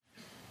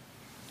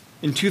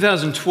In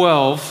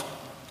 2012,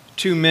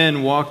 two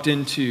men walked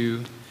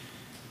into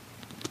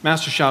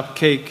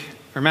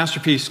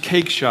Masterpiece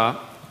Cake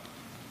Shop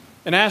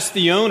and asked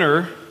the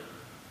owner,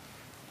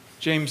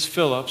 Jack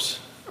Phillips,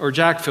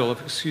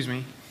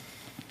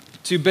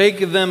 to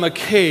bake them a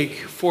cake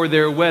for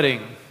their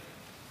wedding.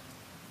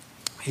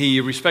 He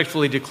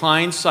respectfully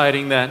declined,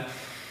 citing that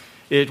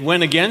it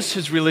went against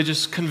his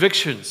religious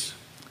convictions.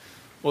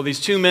 Well, these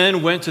two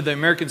men went to the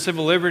American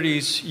Civil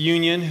Liberties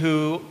Union,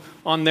 who,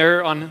 on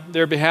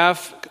their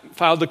behalf,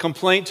 filed a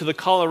complaint to the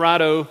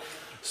Colorado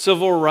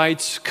Civil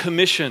Rights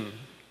Commission.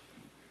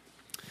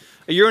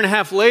 A year and a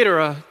half later,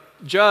 a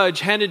judge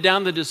handed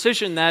down the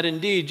decision that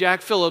indeed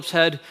Jack Phillips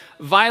had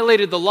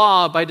violated the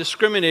law by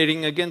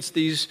discriminating against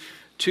these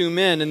two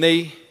men, and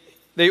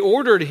they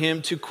ordered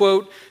him to,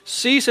 quote,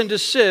 cease and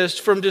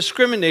desist from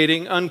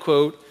discriminating,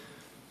 unquote,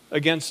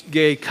 against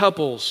gay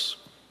couples.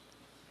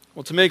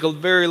 Well, to make a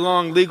very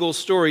long legal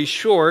story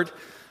short,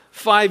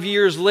 5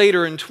 years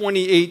later in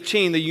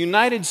 2018, the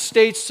United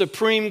States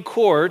Supreme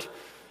Court,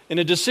 in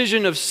a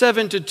decision of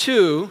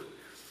 7-2,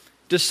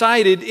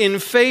 decided in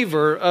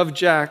favor of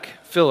Jack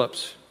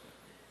Phillips.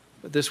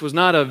 But this was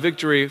not a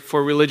victory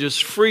for religious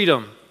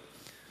freedom.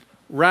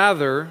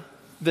 Rather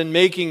than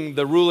making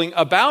the ruling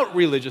about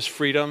religious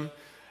freedom,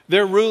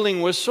 their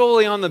ruling was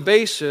solely on the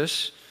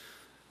basis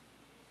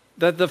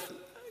that the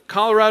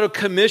Colorado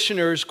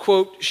commissioners,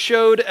 quote,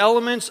 showed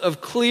elements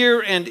of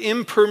clear and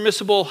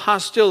impermissible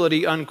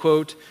hostility,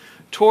 unquote,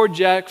 toward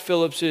Jack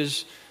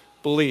Phillips's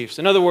beliefs.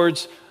 In other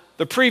words,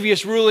 the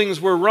previous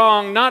rulings were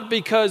wrong not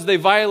because they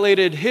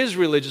violated his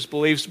religious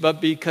beliefs, but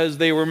because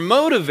they were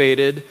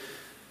motivated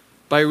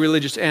by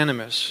religious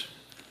animus.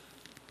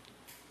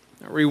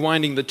 Now,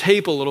 rewinding the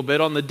tape a little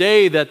bit, on the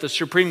day that the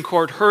Supreme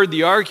Court heard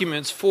the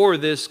arguments for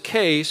this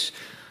case,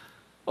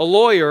 a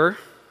lawyer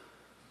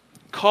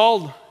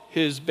called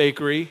his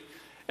bakery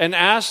and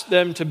asked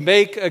them to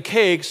bake a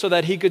cake so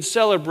that he could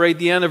celebrate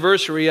the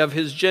anniversary of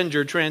his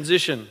gender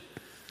transition.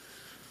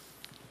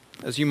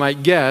 As you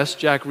might guess,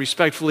 Jack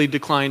respectfully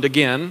declined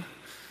again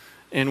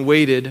and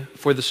waited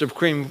for the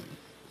Supreme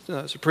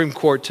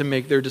Court to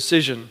make their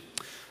decision.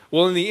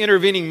 Well, in the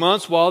intervening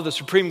months, while the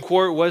Supreme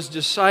Court was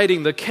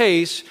deciding the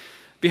case,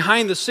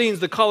 behind the scenes,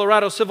 the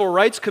Colorado Civil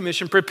Rights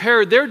Commission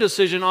prepared their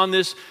decision on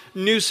this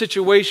new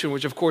situation,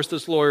 which, of course,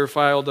 this lawyer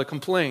filed a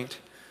complaint.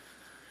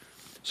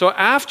 So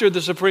after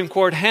the Supreme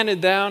Court handed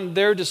down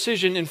their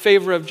decision in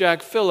favor of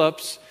Jack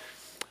Phillips,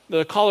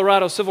 the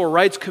Colorado Civil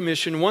Rights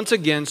Commission once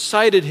again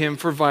cited him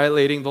for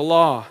violating the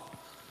law.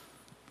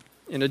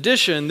 In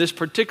addition, this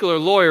particular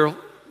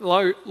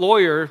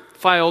lawyer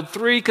filed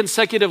 3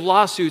 consecutive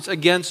lawsuits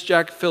against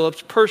Jack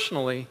Phillips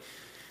personally.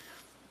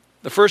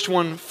 The first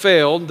one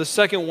failed, the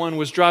second one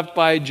was dropped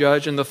by a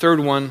judge, and the third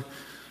one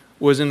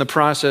was in the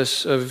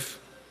process of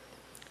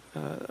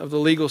the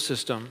legal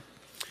system.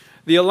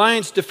 The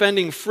Alliance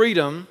Defending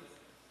Freedom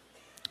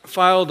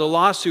filed a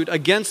lawsuit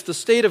against the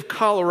state of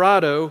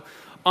Colorado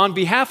on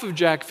behalf of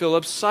Jack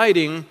Phillips,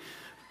 citing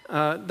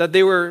that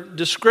they were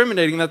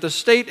discriminating, that the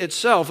state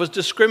itself was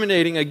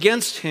discriminating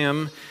against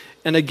him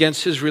and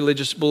against his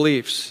religious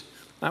beliefs.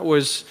 That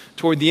was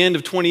toward the end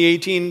of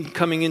 2018,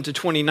 coming into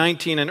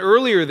 2019. And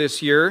earlier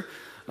this year,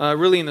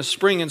 really in the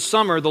spring and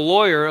summer, the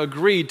lawyer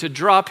agreed to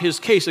drop his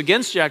case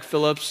against Jack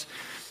Phillips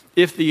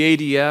if the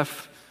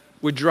ADF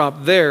would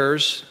drop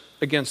theirs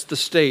against the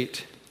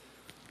state.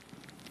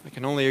 I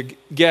can only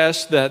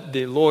guess that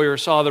the lawyer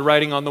saw the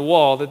writing on the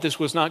wall, that this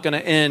was not going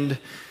to end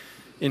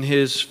in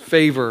his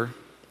favor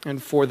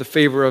and for the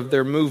favor of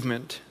their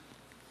movement.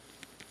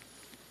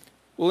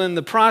 Well, in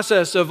the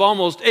process of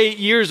almost 8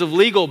 years of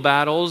legal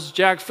battles,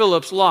 Jack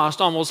Phillips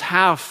lost almost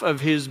half of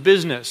his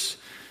business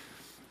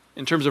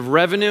in terms of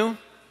revenue,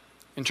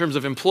 in terms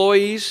of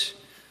employees.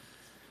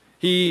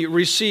 He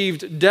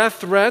received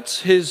death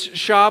threats, his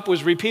shop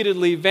was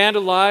repeatedly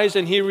vandalized,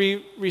 and he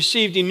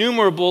received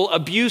innumerable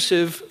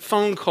abusive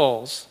phone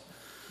calls.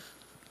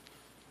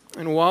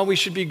 And while we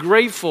should be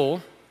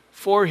grateful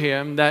for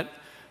him that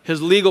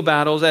his legal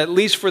battles, at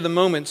least for the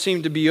moment,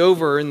 seemed to be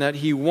over and that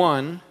he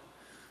won,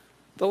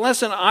 the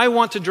lesson I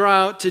want to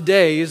draw out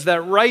today is that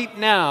right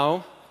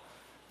now,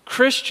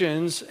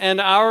 Christians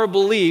and our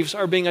beliefs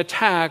are being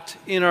attacked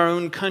in our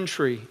own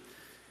country.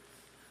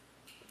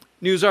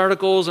 News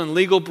articles and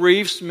legal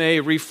briefs may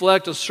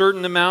reflect a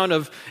certain amount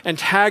of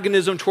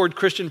antagonism toward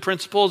Christian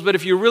principles, but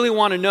if you really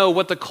want to know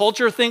what the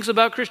culture thinks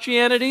about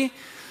Christianity,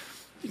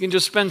 you can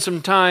just spend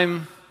some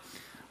time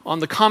on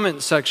the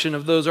comment section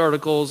of those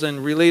articles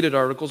and related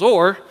articles.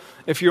 Or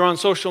if you're on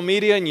social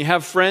media and you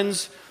have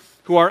friends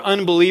who are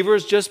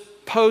unbelievers, just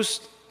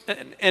post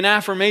an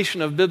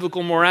affirmation of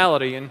biblical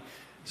morality and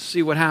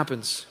see what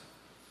happens.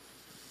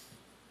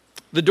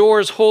 The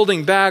doors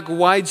holding back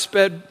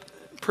widespread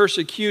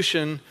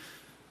persecution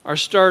are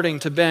starting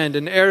to bend,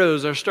 and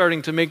arrows are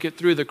starting to make it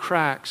through the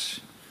cracks.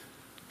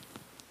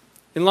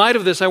 In light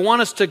of this, I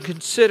want us to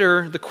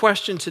consider the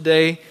question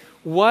today,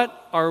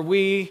 what are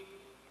we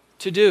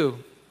to do?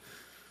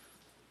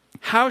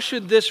 How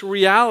should this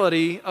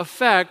reality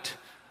affect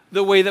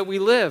the way that we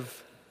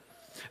live?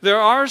 There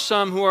are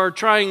some who are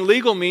trying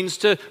legal means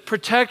to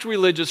protect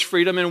religious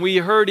freedom, and we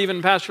heard even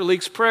in Pastor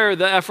Leake's prayer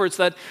the efforts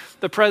that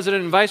the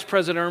president and vice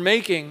president are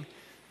making.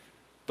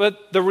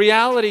 But the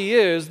reality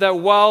is that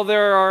while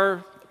there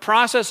are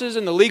processes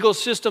in the legal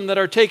system that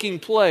are taking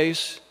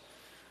place,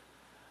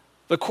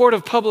 the court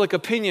of public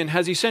opinion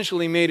has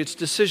essentially made its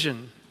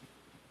decision.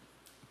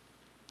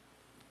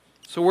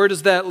 So where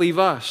does that leave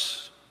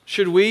us?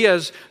 Should we,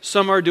 as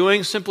some are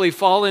doing, simply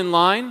fall in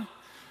line,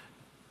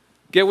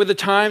 get with the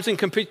times and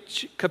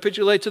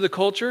capitulate to the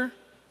culture?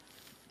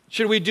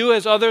 Should we do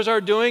as others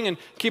are doing and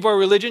keep our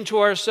religion to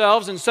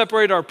ourselves and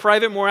separate our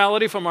private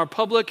morality from our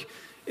public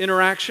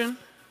interaction?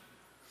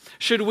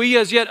 Should we,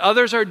 as yet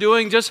others are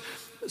doing, just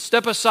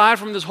step aside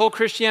from this whole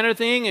Christianity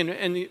thing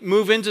and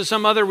move into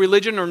some other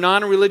religion or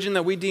non-religion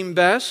that we deem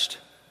best?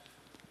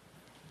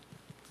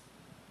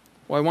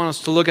 Well, I want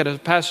us to look at a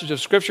passage of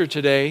Scripture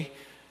today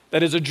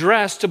that is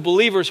addressed to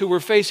believers who were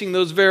facing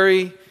those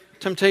very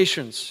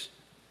temptations.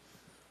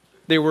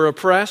 They were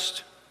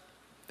oppressed,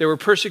 they were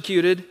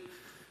persecuted,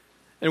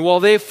 and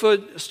while they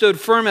stood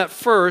firm at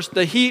first,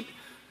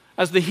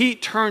 as the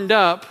heat turned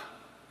up,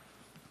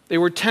 they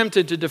were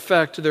tempted to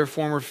defect to their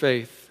former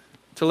faith,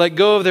 to let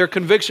go of their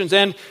convictions,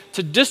 and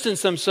to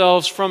distance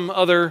themselves from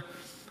other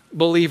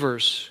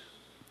believers.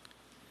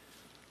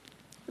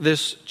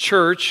 This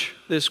church,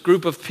 this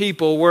group of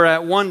people, were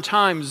at one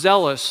time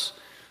zealous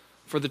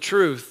for the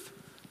truth.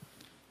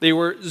 They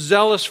were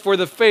zealous for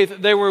the faith.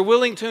 They were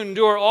willing to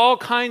endure all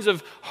kinds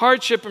of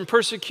hardship and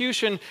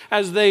persecution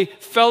as they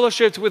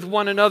fellowshiped with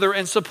one another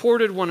and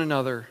supported one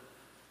another.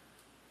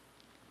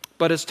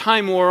 But as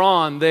time wore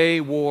on, they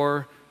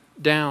wore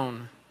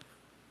down.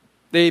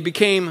 They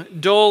became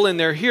dull in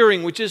their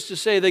hearing, which is to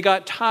say they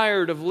got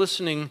tired of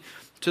listening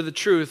to the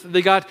truth.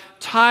 They got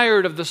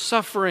tired of the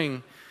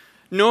suffering,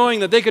 knowing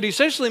that they could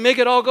essentially make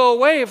it all go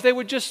away if they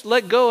would just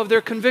let go of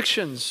their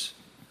convictions.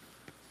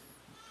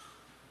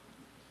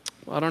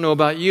 Well, I don't know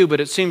about you,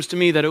 but it seems to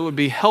me that it would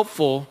be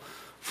helpful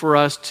for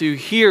us to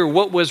hear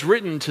what was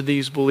written to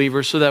these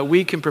believers so that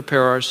we can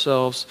prepare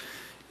ourselves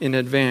in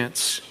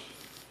advance.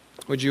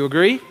 Would you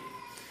agree?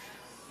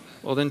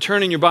 Well, then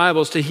turn in your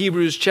Bibles to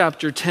Hebrews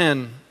chapter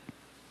 10.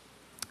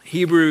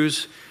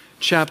 Hebrews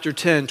chapter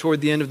 10,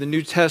 toward the end of the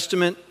New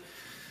Testament.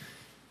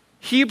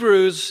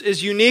 Hebrews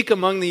is unique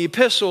among the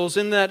epistles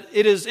in that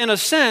it is, in a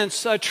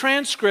sense, a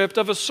transcript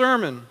of a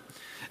sermon.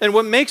 And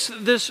what makes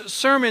this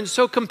sermon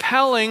so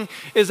compelling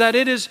is that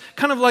it is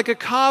kind of like a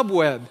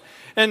cobweb.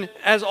 And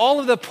as all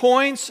of the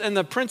points and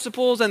the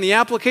principles and the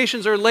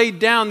applications are laid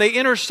down, they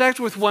intersect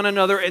with one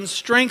another and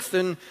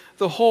strengthen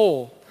the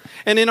whole.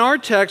 And in our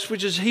text,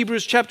 which is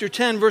Hebrews chapter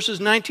 10, verses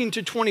 19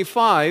 to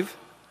 25,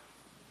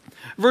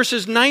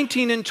 verses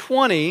 19 and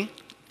 20,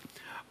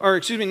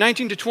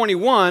 19 to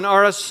 21,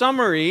 are a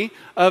summary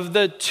of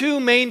the two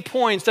main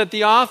points that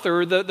the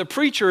author, the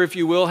preacher, if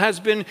you will, has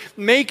been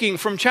making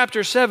from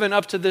chapter 7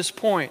 up to this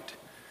point.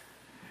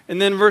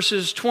 And then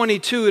verses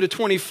 22 to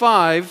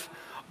 25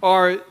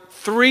 are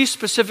three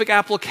specific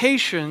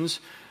applications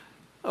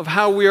of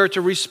how we are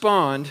to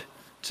respond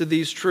to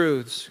these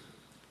truths.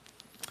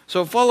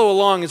 So follow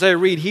along as I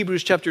read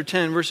Hebrews chapter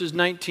 10, verses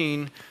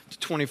 19 to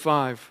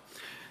 25.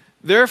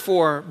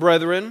 Therefore,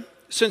 brethren,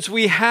 since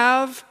we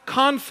have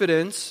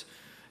confidence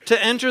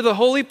to enter the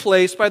holy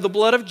place by the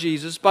blood of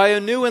Jesus, by a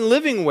new and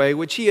living way,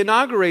 which he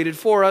inaugurated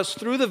for us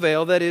through the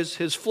veil, that is,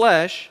 his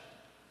flesh,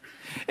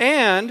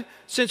 and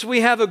since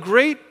we have a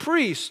great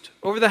priest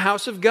over the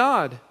house of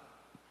God,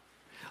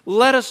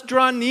 let us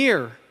draw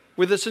near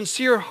with a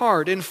sincere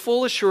heart in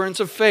full assurance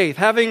of faith,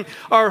 having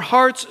our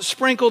hearts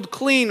sprinkled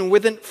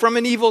clean from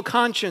an evil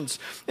conscience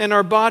and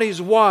our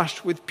bodies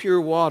washed with pure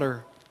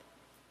water.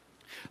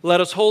 Let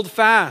us hold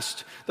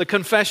fast the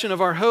confession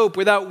of our hope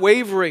without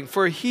wavering,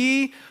 for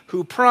he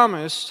who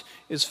promised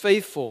is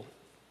faithful.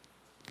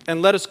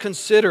 And let us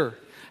consider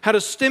how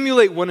to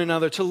stimulate one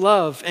another to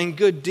love and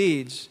good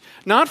deeds,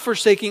 not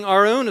forsaking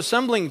our own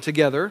assembling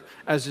together,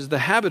 as is the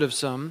habit of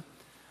some,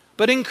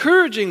 but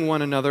encouraging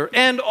one another,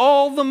 and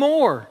all the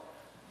more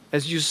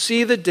as you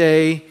see the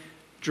day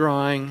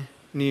drawing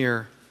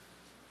near.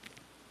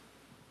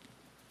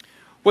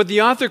 What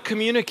the author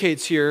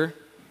communicates here,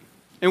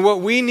 and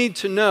what we need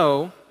to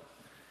know,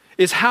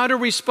 is how to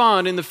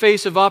respond in the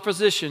face of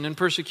opposition and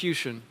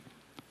persecution.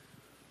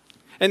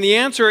 And the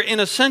answer in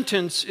a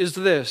sentence is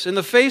this: in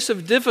the face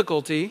of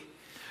difficulty,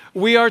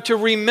 we are to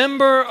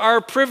remember our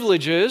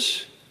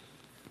privileges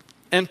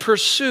and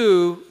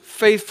pursue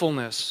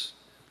faithfulness.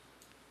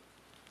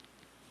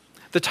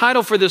 The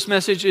title for this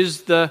message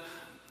is The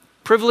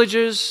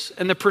Privileges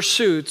and the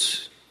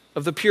Pursuits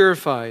of the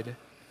Purified.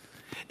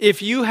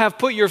 If you have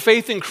put your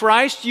faith in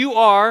Christ, you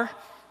are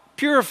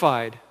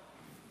purified.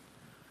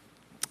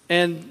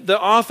 And the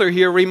author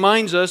here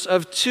reminds us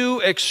of two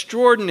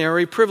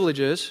extraordinary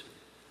privileges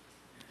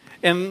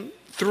and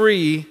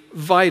three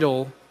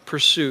vital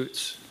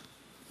pursuits.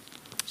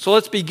 So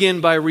let's begin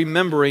by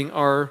remembering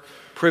our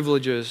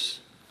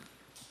privileges.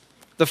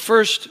 The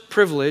first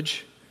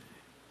privilege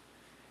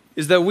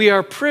is that we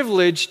are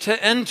privileged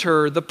to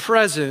enter the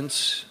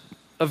presence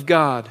of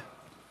God.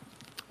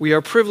 we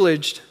are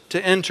privileged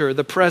to enter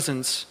the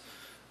presence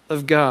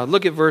of God.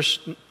 Look at verse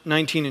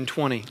 19 and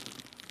 20.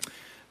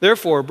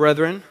 Therefore,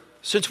 brethren,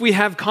 since we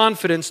have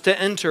confidence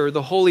to enter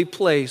the holy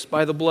place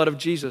by the blood of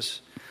Jesus,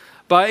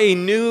 by a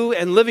new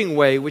and living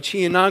way which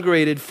he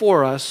inaugurated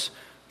for us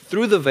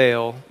through the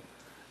veil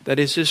that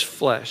is his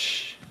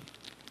flesh.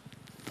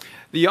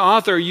 The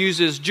author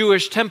uses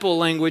Jewish temple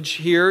language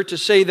here to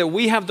say that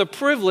we have the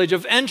privilege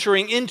of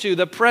entering into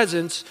the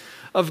presence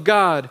of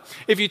God.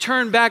 If you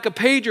turn back a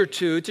page or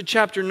two to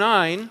chapter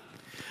 9,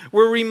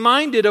 we're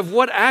reminded of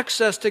what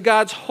access to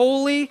God's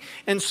holy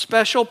and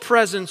special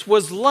presence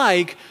was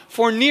like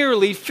for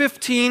nearly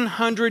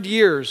 1,500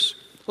 years.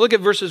 Look at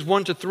verses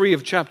 1 to 3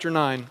 of chapter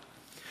 9.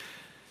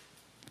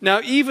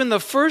 Now, even the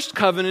first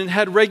covenant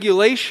had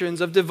regulations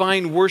of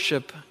divine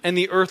worship and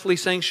the earthly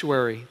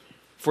sanctuary.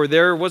 For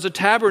there was a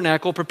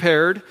tabernacle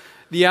prepared,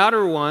 the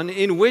outer one,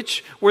 in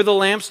which were the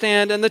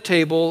lampstand and the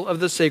table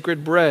of the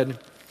sacred bread.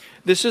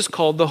 This is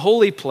called the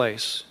holy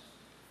place.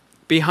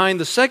 Behind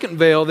the second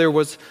veil there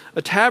was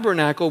a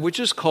tabernacle which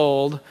is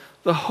called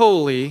the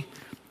Holy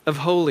of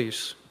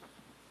Holies.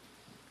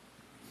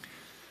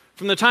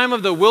 From the time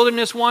of the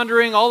wilderness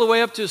wandering all the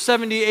way up to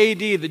 70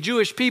 A.D., the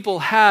Jewish people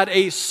had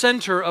a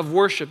center of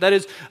worship. That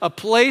is, a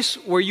place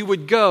where you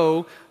would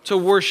go to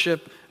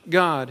worship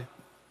God.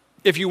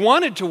 If you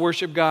wanted to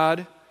worship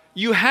God,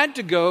 you had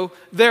to go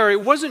there.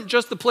 It wasn't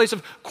just the place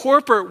of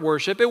corporate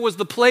worship, it was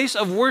the place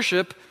of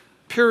worship,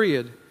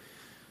 period.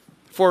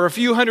 For a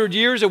few hundred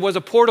years, it was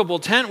a portable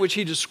tent, which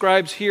he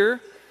describes here.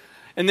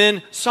 And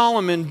then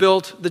Solomon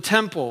built the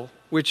temple,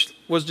 which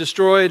was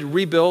destroyed,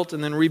 rebuilt,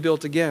 and then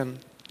rebuilt again.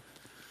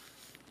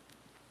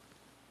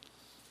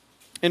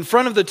 In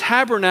front of the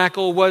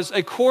tabernacle was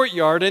a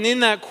courtyard, and in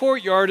that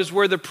courtyard is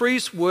where the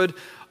priests would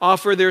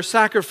offer their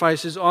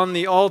sacrifices on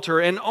the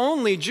altar, and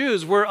only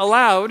Jews were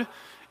allowed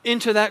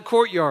into that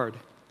courtyard.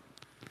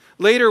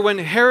 Later, when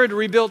Herod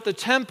rebuilt the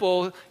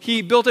temple,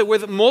 he built it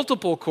with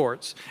multiple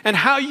courts. And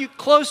how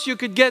close you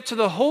could get to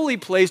the holy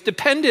place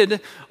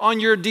depended on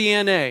your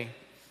DNA.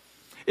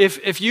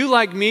 If you,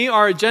 like me,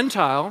 are a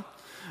Gentile,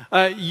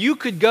 you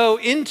could go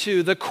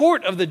into the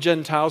court of the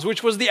Gentiles,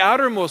 which was the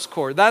outermost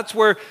court. That's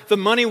where the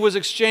money was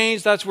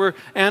exchanged. That's where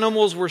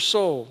animals were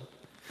sold.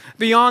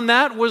 Beyond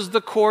that was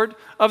the court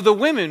of the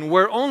women,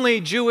 where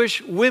only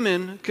Jewish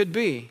women could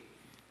be.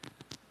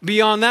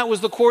 Beyond that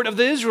was the court of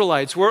the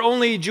Israelites, where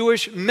only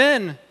Jewish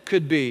men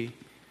could be.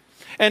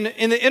 And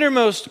in the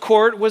innermost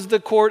court was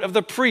the court of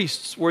the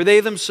priests, where they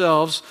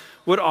themselves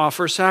would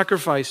offer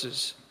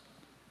sacrifices.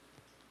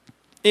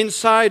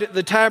 Inside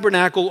the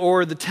tabernacle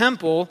or the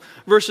temple,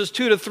 verses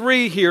 2 to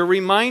 3 here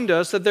remind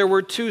us that there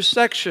were two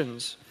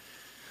sections.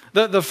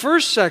 The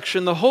first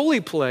section, the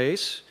holy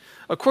place,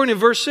 according to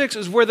verse 6,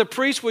 is where the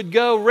priests would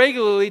go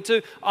regularly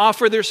to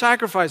offer their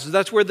sacrifices.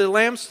 That's where the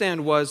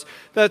lampstand was.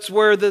 That's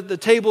where the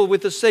table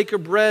with the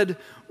sacred bread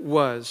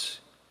was.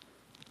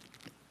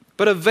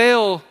 But a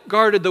veil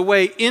guarded the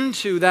way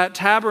into that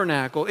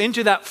tabernacle,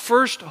 into that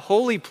first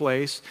holy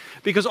place,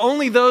 because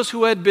only those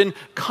who had been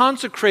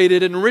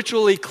consecrated and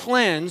ritually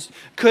cleansed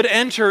could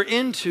enter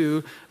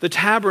into the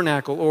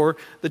tabernacle or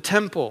the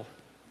temple.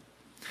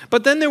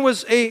 But then there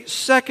was a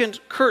second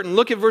curtain.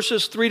 Look at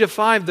verses 3 to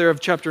 5 there of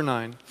chapter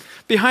 9.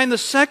 Behind the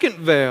second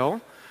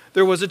veil,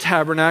 there was a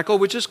tabernacle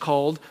which is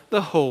called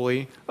the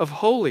Holy of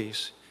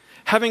Holies,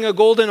 having a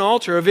golden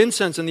altar of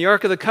incense and the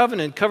Ark of the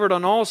Covenant covered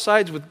on all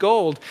sides with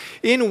gold,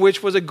 in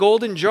which was a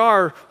golden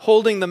jar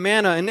holding the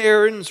manna and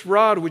Aaron's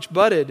rod which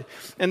budded,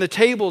 and the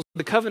tables of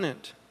the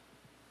covenant.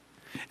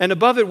 And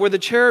above it were the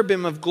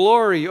cherubim of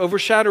glory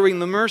overshadowing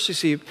the mercy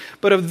seat.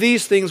 But of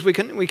these things we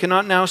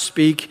cannot now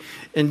speak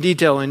in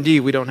detail.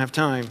 Indeed, we don't have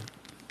time.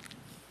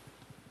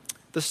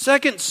 The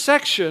second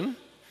section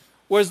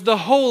was the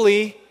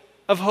Holy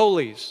of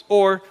Holies,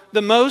 or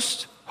the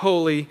most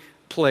holy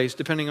place,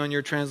 depending on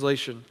your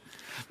translation.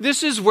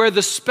 This is where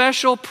the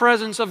special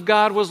presence of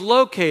God was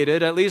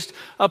located, at least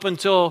up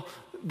until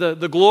the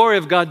glory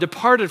of God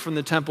departed from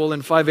the temple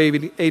in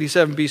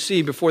 587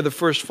 BC, before the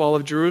first fall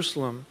of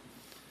Jerusalem.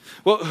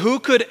 Well, who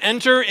could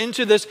enter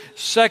into this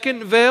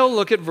second veil?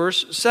 Look at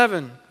verse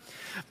 7.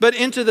 But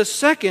into the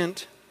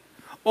second,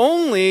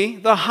 only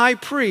the high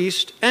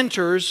priest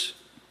enters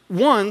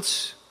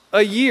once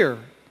a year,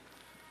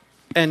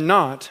 and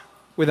not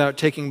without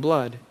taking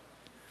blood,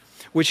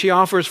 which he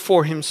offers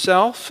for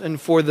himself and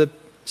for the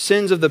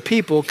sins of the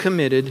people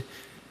committed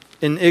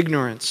in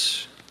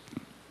ignorance.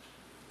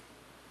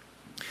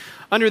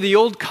 Under the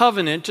Old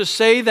Covenant, to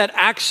say that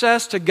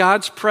access to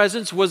God's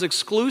presence was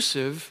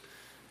exclusive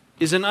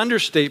is an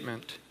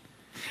understatement.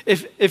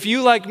 If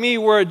you, like me,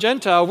 were a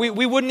Gentile,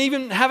 we wouldn't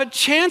even have a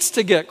chance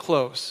to get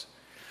close.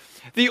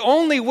 The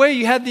only way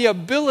you had the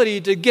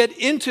ability to get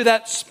into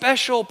that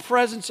special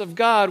presence of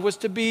God was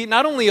to be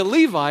not only a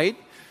Levite,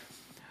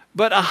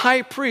 but a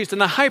high priest.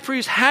 And the high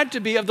priest had to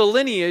be of the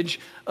lineage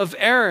of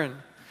Aaron.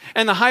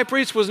 And the high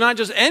priest was not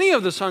just any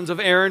of the sons of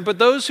Aaron, but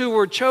those who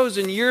were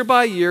chosen year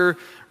by year,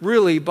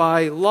 really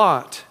by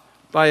lot,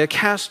 by a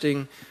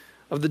casting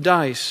of the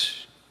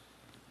dice.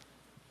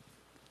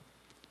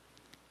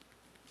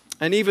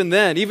 And even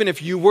then, even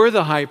if you were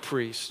the high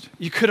priest,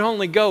 you could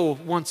only go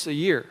once a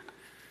year.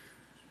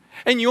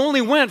 And you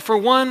only went for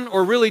one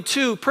or really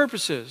two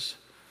purposes.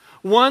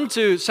 One,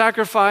 to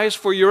sacrifice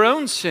for your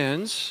own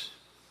sins,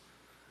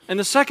 and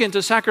the second,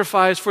 to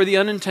sacrifice for the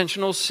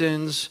unintentional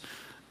sins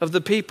of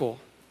the people.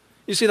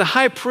 You see, the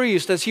high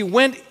priest, as he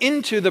went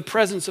into the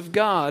presence of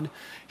God,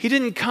 he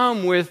didn't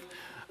come with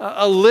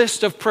a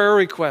list of prayer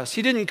requests.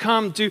 He didn't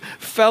come to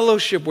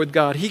fellowship with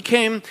God. He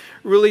came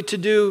really to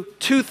do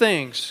two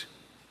things: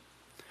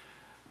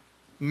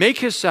 make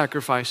his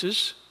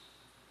sacrifices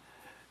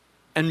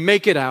and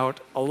make it out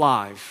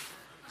alive.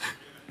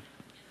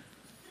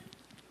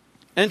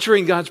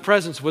 Entering God's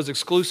presence was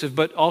exclusive,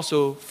 but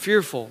also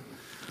fearful.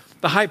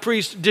 The high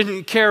priest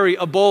didn't carry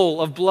a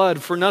bowl of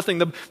blood for nothing.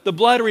 The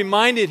blood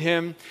reminded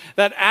him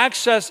that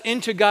access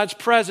into God's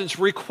presence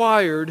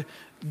required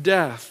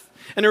death.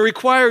 And it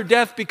required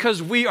death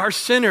because we are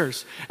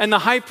sinners. And the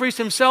high priest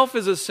himself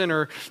is a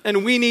sinner.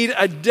 And we need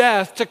a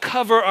death to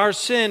cover our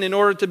sin in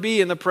order to be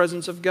in the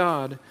presence of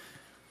God.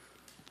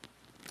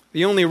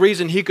 The only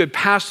reason he could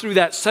pass through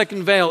that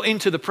second veil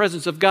into the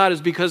presence of God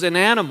is because an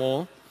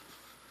animal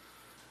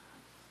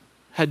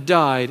had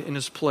died in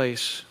his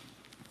place.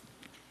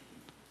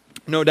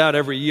 No doubt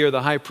every year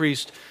the high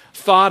priest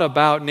thought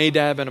about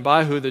Nadab and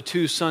Abihu, the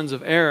two sons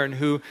of Aaron,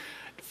 who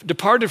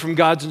departed from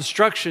God's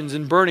instructions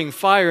in burning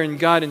fire, and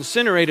God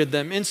incinerated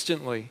them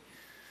instantly.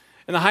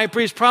 And the high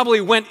priest probably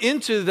went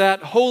into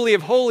that Holy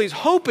of Holies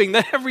hoping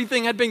that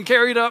everything had been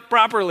carried out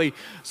properly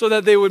so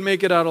that they would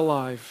make it out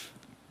alive.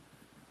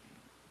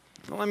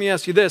 Well, let me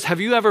ask you this. Have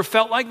you ever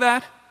felt like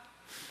that?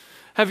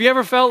 Have you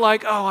ever felt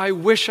like, oh, I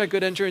wish I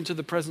could enter into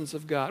the presence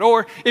of God?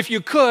 Or if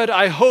you could,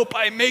 I hope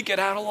I make it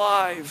out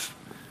alive.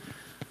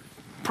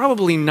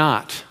 Probably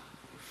not.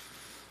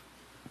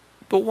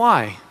 But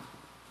why?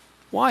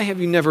 Why have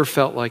you never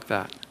felt like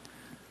that?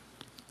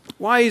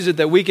 Why is it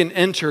that we can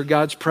enter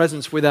God's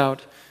presence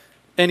without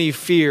any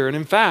fear, and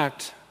in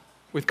fact,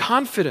 with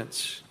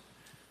confidence?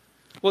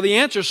 Well, the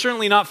answer is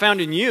certainly not found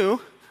in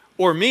you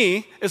or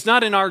me. It's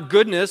not in our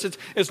goodness.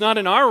 It's not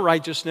in our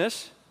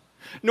righteousness.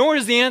 Nor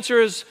is the answer,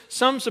 as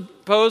some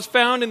suppose,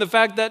 found in the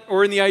fact that,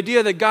 or in the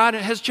idea that God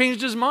has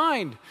changed his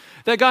mind.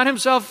 That God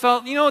himself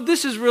felt,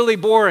 this is really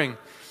boring.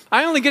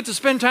 I only get to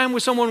spend time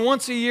with someone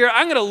once a year.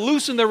 I'm going to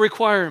loosen the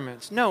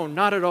requirements. No,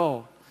 not at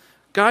all.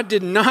 God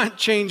did not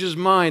change his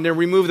mind and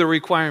remove the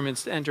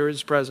requirements to enter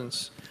his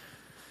presence.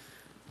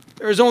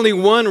 There is only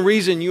one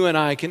reason you and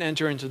I can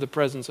enter into the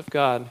presence of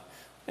God,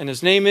 and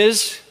his name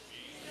is?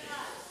 Jesus.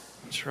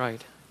 That's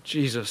right,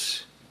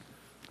 Jesus.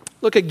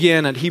 Look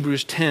again at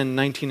Hebrews 10,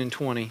 19 and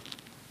 20.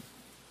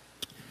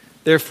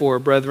 Therefore,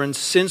 brethren,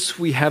 since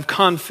we have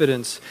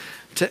confidence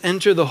to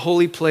enter the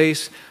holy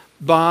place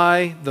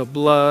by the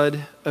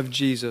blood of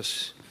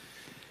Jesus,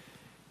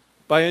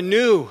 by a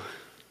new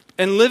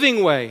and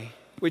living way,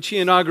 which he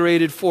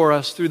inaugurated for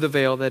us through the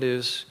veil that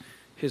is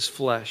his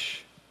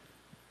flesh.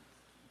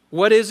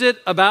 What is it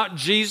about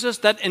Jesus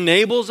that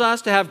enables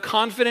us to have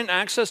confident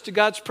access to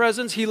God's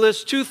presence? He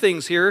lists two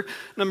things here.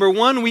 Number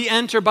one, we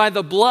enter by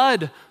the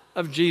blood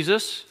of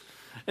Jesus.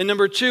 And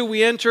number two,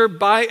 we enter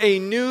by a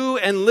new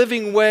and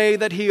living way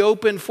that he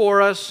opened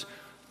for us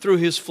through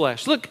his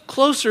flesh. Look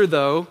closer,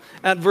 though,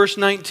 at verse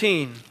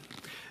 19.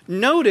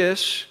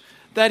 Notice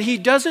that he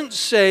doesn't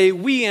say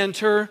we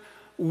enter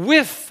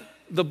with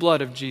the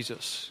blood of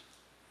Jesus,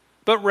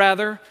 but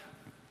rather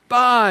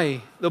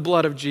by the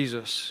blood of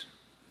Jesus.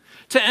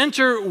 To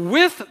enter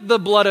with the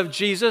blood of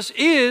Jesus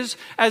is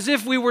as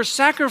if we were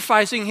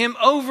sacrificing him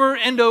over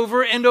and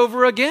over and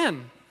over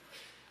again.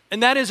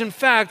 And that is, in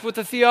fact, what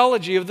the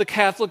theology of the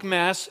Catholic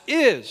Mass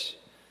is.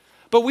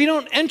 But we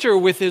don't enter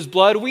with his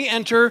blood, we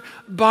enter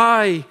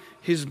by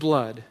his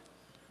blood.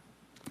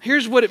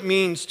 Here's what it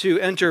means to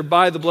enter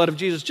by the blood of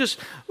Jesus. Just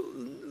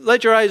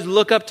let your eyes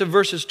look up to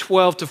verses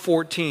 12 to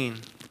 14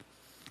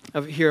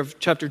 of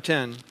chapter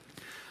 10.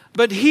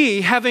 But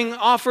he, having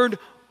offered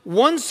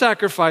one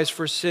sacrifice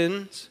for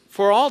sins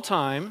for all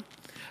time,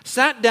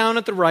 sat down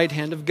at the right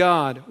hand of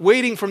God,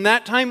 waiting from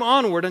that time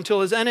onward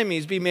until his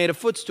enemies be made a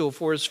footstool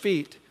for his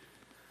feet.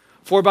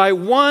 For by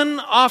one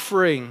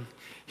offering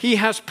he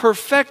has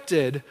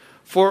perfected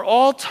for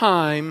all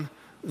time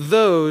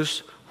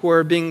those who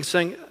are being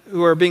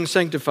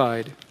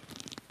sanctified.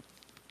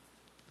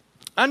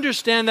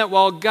 Understand that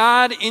while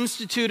God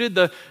instituted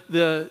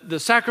the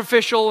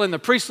sacrificial and the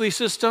priestly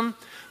system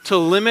to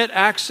limit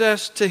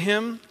access to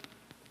him,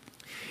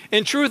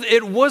 in truth,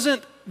 it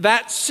wasn't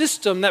that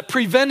system that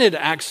prevented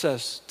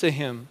access to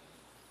him.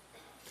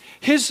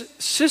 His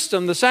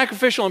system, the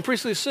sacrificial and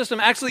priestly system,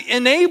 actually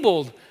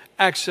enabled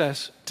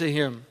access to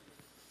him.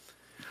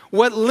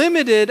 What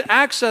limited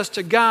access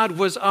to God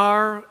was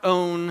our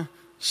own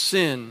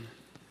sin.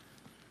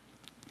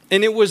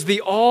 And it was the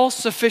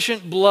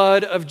all-sufficient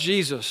blood of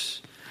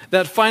Jesus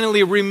that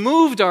finally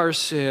removed our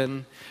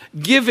sin,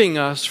 giving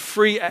us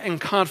free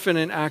and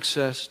confident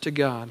access to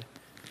God.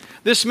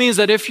 This means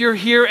that if you're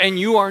here and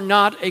you are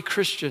not a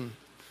Christian,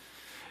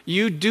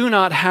 you do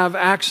not have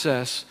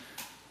access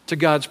to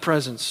God's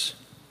presence.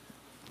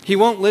 He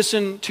won't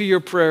listen to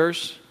your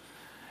prayers.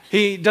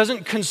 He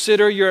doesn't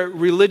consider your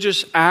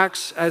religious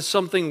acts as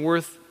something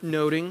worth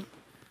noting.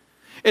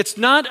 It's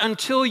not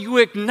until you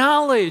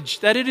acknowledge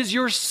that it is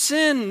your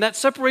sin that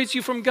separates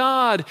you from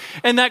God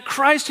and that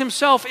Christ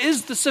himself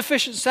is the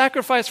sufficient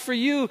sacrifice for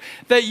you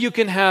that you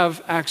can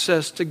have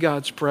access to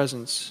God's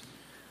presence.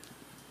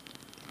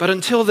 But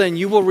until then,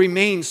 you will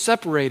remain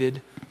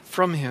separated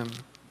from him.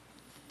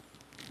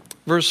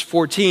 Verse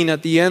 14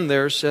 at the end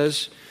there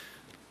says,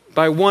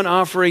 by one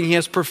offering he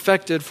has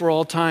perfected for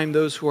all time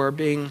those who are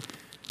being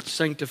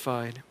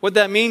sanctified. What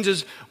that means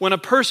is when a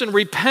person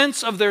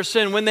repents of their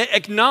sin, when they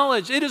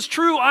acknowledge, it is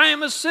true, I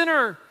am a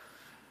sinner.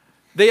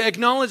 They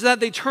acknowledge that,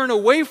 they turn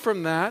away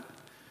from that,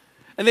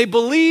 and they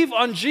believe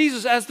on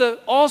Jesus as the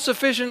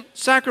all-sufficient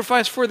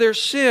sacrifice for their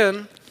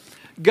sin.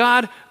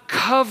 God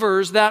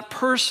covers that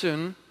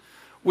person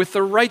with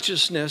the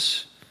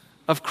righteousness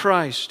of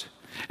Christ.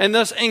 And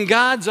thus, in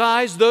God's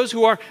eyes, those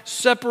who are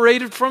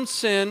separated from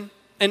sin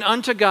and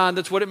unto God,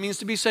 that's what it means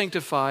to be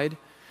sanctified,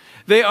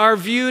 they are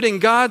viewed in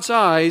God's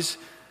eyes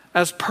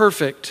as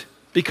perfect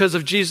because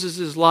of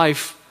Jesus'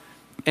 life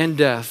and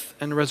death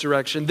and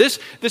resurrection. This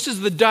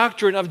is the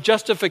doctrine of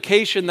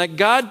justification, that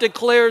God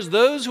declares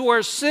those who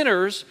are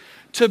sinners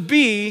to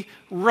be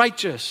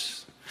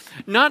righteous.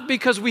 Not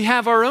because we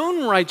have our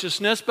own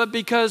righteousness, but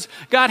because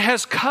God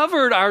has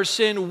covered our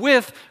sin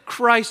with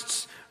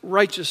Christ's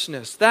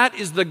righteousness. That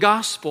is the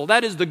gospel.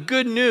 That is the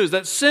good news,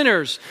 that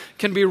sinners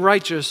can be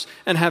righteous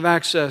and have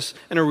access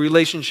and a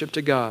relationship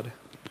to God.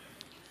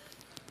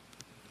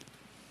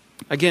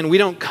 Again, we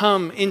don't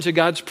come into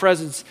God's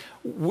presence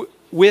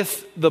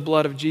with the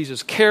blood of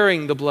Jesus,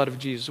 carrying the blood of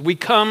Jesus. We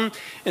come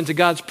into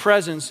God's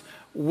presence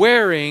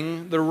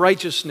wearing the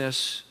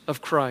righteousness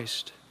of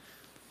Christ.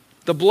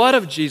 The blood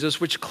of Jesus,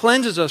 which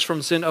cleanses us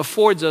from sin,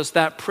 affords us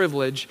that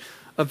privilege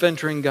of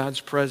entering God's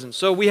presence.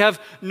 So we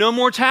have no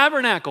more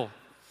tabernacle,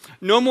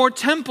 no more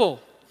temple,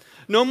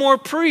 no more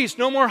priest,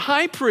 no more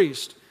high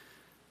priest,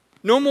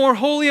 no more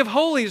holy of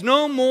holies,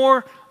 no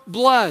more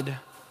blood,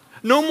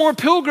 no more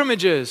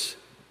pilgrimages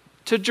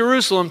to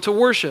Jerusalem to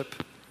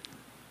worship.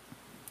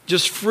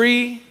 Just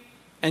free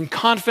and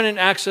confident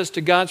access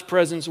to God's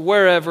presence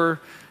wherever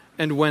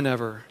and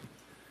whenever.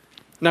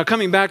 Now,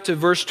 coming back to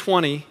verse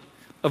 20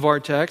 of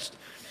our text,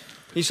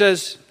 he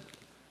says,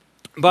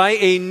 by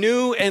a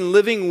new and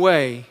living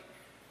way,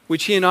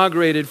 which he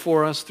inaugurated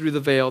for us through the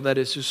veil, that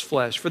is his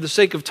flesh. For the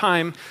sake of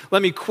time,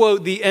 let me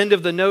quote the end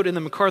of the note in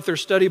the MacArthur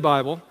Study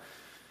Bible.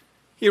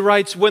 He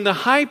writes, when the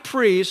high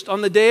priest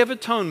on the Day of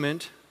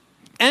Atonement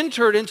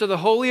entered into the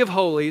Holy of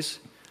Holies,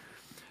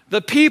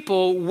 the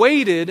people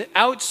waited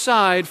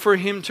outside for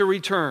him to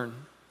return.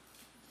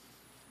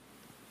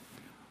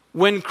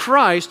 When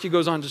Christ, he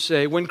goes on to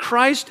say, when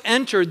Christ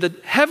entered the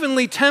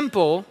heavenly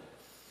temple,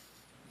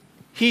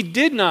 he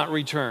did not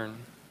return.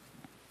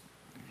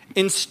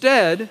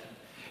 Instead,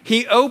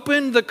 he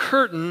opened the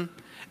curtain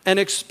and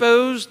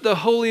exposed the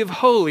Holy of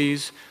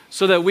Holies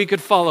so that we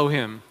could follow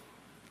him.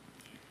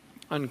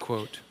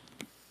 Unquote.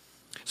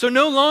 So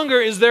no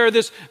longer is there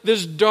this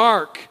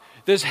dark,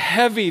 this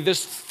heavy,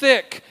 this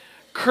thick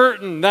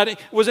curtain that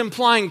was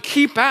implying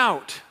keep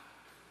out,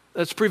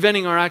 that's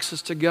preventing our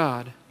access to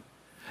God.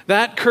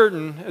 That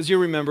curtain, as you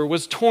remember,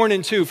 was torn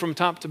in two from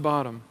top to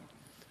bottom.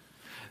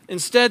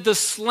 Instead, the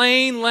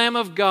slain Lamb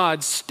of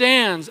God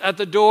stands at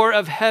the door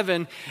of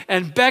heaven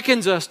and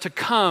beckons us to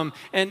come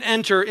and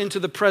enter into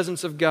the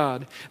presence of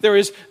God. There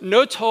is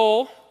no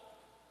toll,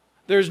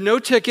 there's no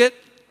ticket.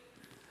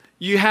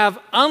 You have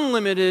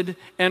unlimited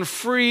and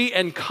free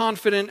and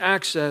confident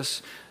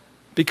access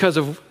because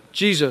of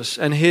Jesus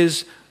and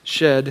his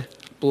shed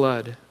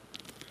blood.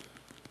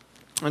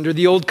 Under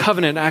the old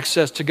covenant,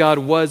 access to God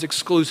was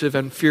exclusive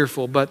and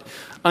fearful, but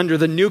under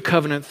the new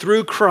covenant,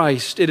 through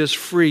Christ, it is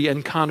free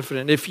and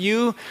confident. If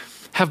you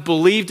have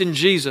believed in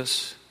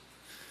Jesus,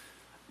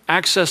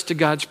 access to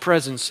God's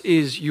presence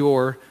is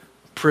your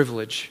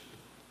privilege.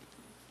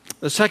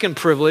 The second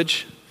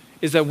privilege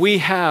is that we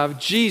have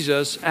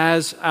Jesus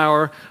as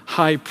our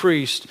high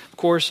priest. Of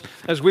course,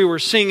 as we were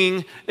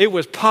singing, it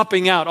was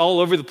popping out all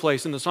over the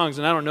place in the songs,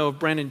 and I don't know if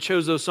Brandon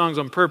chose those songs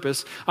on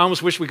purpose. I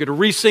almost wish we could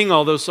re-sing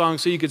all those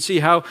songs so you could see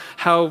how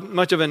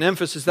much of an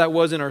emphasis that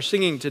was in our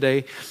singing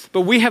today.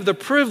 But we have the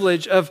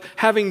privilege of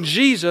having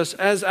Jesus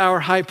as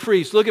our high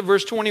priest. Look at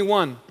verse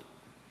 21.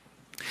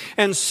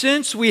 And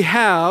since we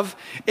have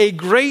a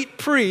great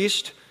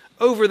priest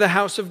over the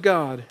house of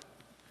God.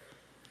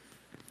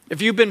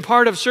 If you've been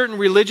part of certain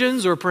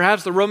religions or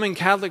perhaps the Roman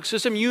Catholic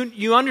system,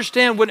 you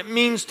understand what it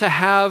means to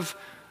have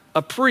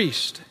a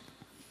priest.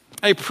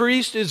 A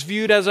priest is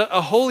viewed as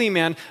a holy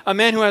man, a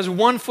man who has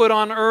 1 foot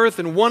on earth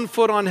and 1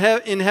 foot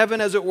in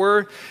heaven, as it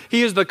were.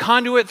 He is the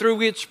conduit through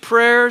which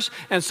prayers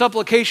and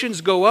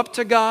supplications go up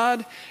to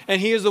God, and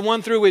he is the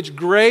one through which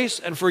grace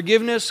and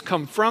forgiveness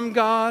come from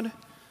God.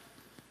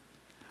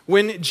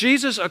 When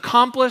Jesus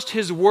accomplished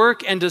his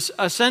work and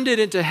ascended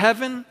into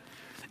heaven,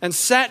 and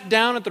sat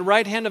down at the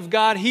right hand of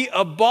God, he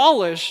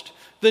abolished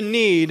the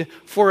need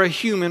for a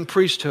human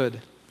priesthood.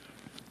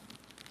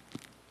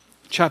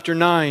 Chapter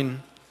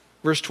 9,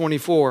 verse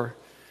 24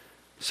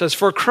 It says,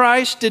 "For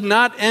Christ did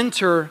not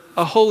enter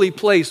a holy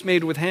place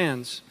made with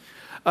hands,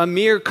 a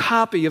mere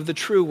copy of the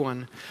true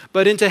one,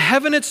 but into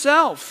heaven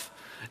itself,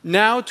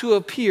 now to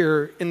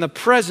appear in the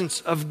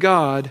presence of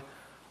God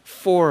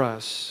for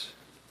us."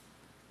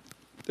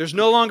 There's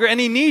no longer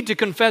any need to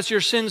confess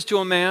your sins to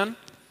a man,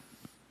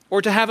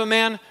 or to have a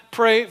man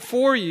pray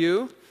for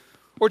you,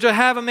 or to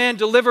have a man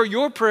deliver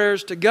your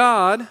prayers to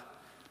God.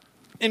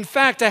 In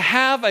fact, to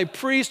have a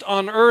priest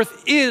on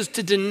earth is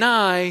to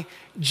deny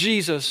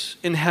Jesus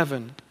in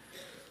heaven.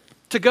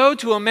 To go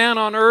to a man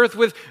on earth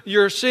with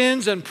your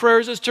sins and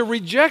prayers is to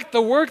reject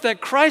the work that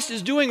Christ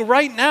is doing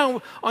right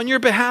now on your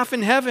behalf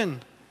in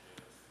heaven.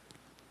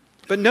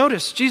 But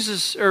notice,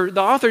 the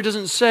author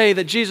doesn't say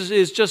that Jesus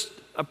is just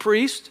a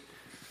priest.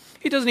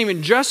 He doesn't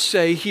even just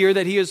say here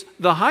that he is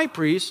the high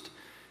priest.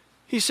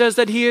 He says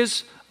that he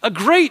is a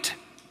great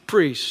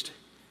priest.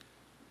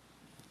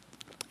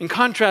 In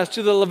contrast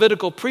to the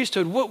Levitical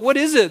priesthood, what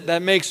is it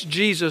that makes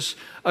Jesus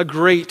a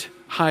great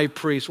high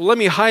priest? Well, let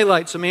me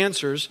highlight some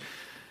answers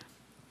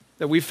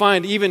that we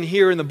find even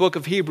here in the book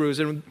of Hebrews.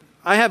 And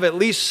I have at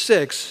least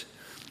 6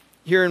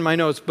 here in my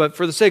notes, but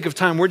for the sake of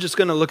time, we're just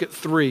going to look at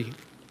 3.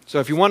 So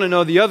if you want to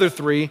know the other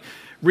 3,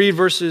 read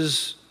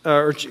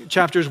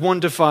chapters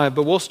 1 to 5,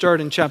 but we'll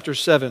start in chapter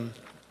 7.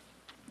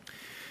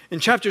 In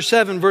chapter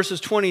 7,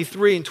 verses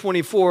 23 and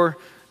 24,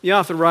 the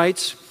author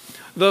writes,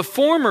 "The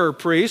former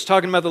priest,"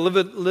 talking about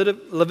the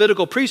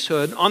Levitical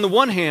priesthood, "on the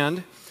one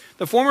hand,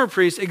 the former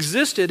priests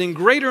existed in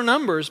greater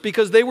numbers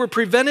because they were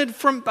prevented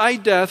by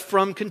death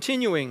from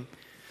continuing.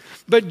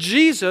 But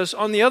Jesus,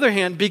 on the other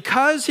hand,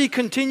 because he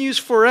continues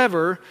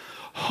forever,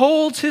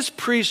 holds his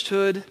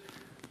priesthood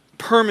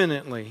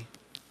permanently."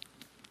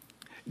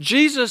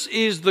 Jesus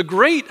is the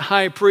great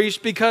high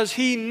priest because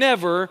he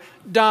never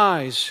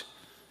dies.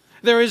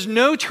 There is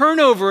no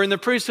turnover in the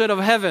priesthood of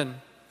heaven.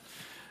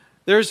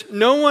 There's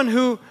no one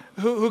who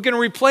can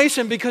replace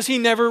him because he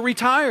never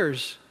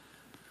retires.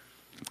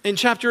 In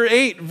chapter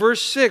 8,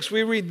 verse 6,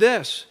 we read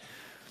this,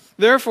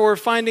 "Therefore,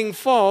 finding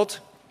fault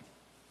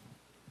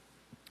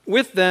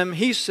with them,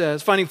 he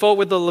says," finding fault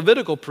with the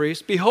Levitical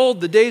priests, "Behold,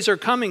 the days are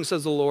coming,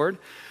 says the Lord,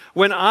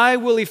 when I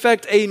will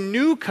effect a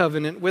new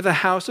covenant with the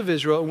house of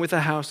Israel and with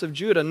the house of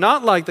Judah,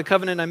 not like the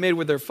covenant I made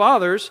with their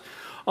fathers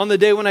on the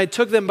day when I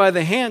took them by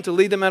the hand to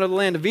lead them out of the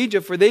land of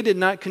Egypt, for they did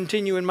not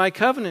continue in my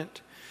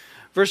covenant."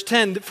 Verse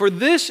 10, "For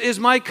this is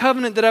my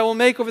covenant that I will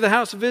make over the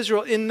house of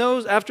Israel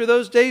after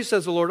those days,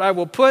 says the Lord. I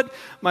will put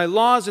my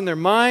laws in their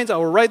minds, I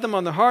will write them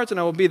on their hearts, and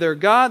I will be their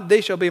God.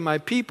 They shall be my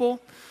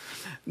people.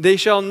 They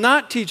shall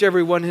not teach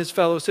everyone his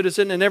fellow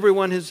citizen and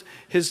everyone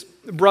his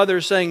brother,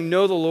 saying,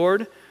 'Know the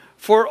Lord,'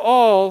 for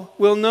all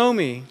will know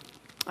me."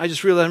 I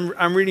just realized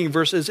I'm reading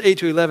verses 8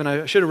 to 11.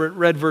 I should have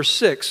read verse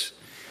 6.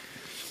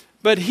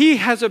 "But he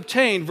has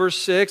obtained," verse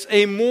 6,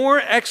 "a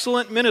more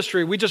excellent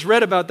ministry." We just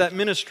read about that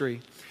ministry.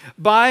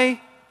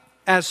 "By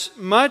as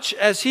much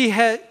as he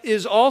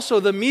is also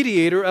the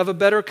mediator of a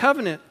better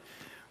covenant,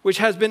 which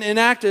has been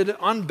enacted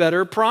on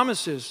better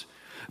promises."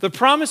 The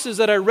promises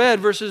that I read,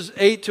 verses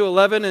 8 to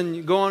 11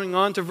 and going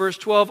on to verse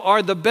 12,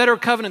 are the better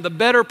covenant, the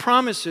better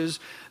promises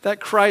that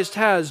Christ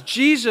has.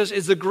 Jesus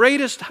is the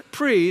greatest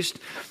priest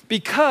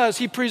because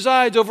he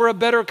presides over a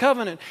better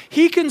covenant.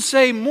 He can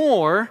say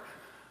more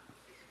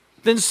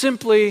than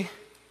simply,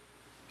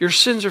 "Your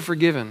sins are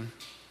forgiven.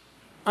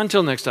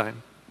 Until next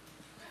time."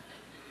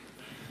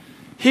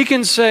 He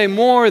can say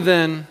more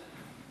than,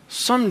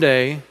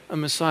 "Someday a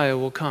Messiah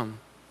will come."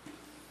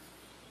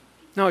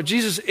 No,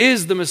 Jesus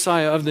is the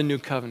Messiah of the new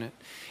covenant.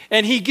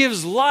 And he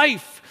gives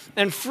life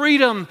and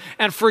freedom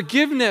and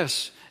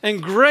forgiveness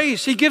and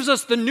grace. He gives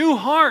us the new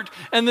heart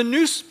and the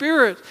new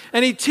spirit.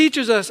 And he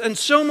teaches us and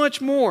so much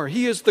more.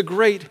 He is the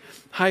great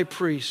high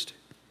priest.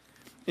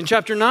 In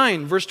chapter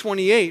 9, verse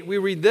 28, we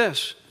read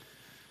this,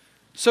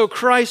 "So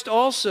Christ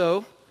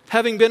also,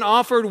 having been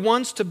offered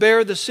once to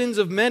bear the sins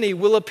of many,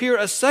 will appear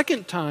a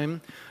second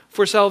time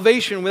for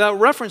salvation without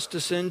reference to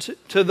sin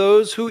to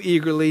those who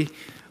eagerly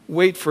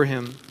wait for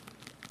him."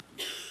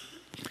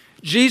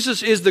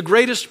 Jesus is the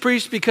greatest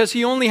priest because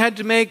he only had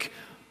to make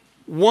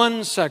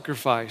one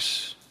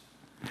sacrifice.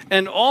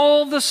 And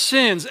all the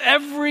sins,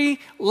 every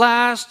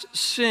last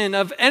sin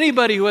of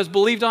anybody who has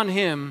believed on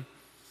him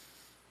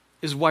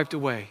is wiped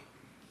away.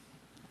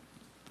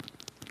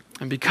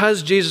 And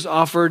because Jesus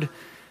offered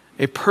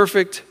a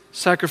perfect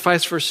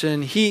sacrifice for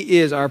sin, he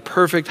is our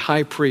perfect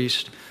high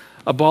priest,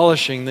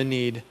 abolishing the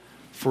need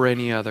for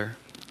any other.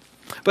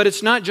 But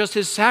it's not just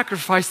his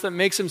sacrifice that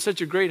makes him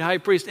such a great high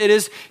priest. It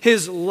is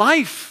his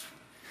life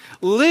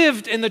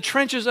lived in the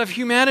trenches of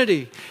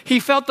humanity. He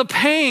felt the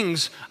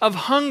pangs of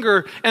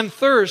hunger and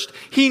thirst.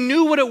 He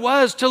knew what it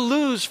was to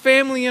lose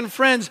family and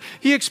friends.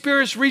 He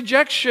experienced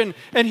rejection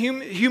and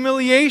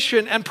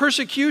humiliation and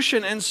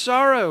persecution and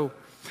sorrow.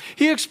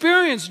 He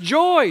experienced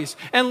joys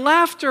and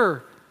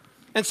laughter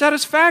and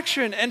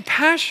satisfaction and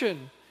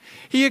passion.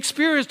 He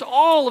experienced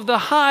all of the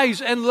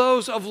highs and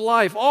lows of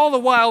life, all the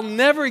while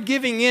never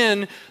giving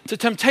in to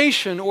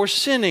temptation or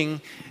sinning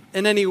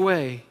in any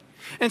way.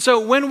 And so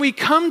when we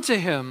come to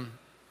him,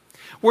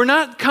 We're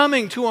not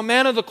coming to a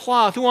man of the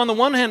cloth who on the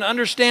one hand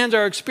understands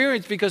our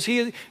experience because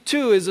he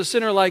too is a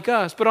sinner like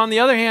us, but on the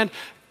other hand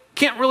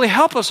can't really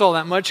help us all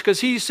that much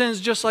because he sins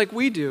just like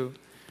we do.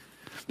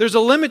 There's a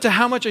limit to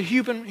how much a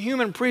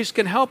human priest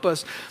can help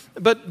us,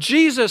 but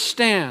Jesus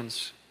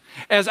stands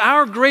as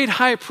our great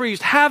high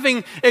priest,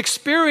 having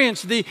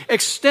experienced the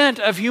extent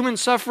of human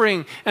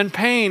suffering and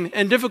pain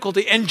and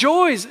difficulty and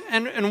joys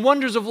and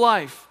wonders of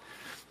life,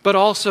 but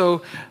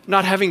also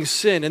not having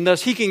sinned. And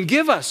thus he can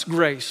give us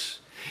grace.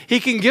 He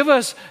can give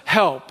us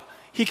help.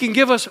 He can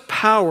give us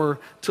power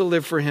to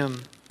live for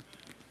him.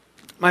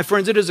 My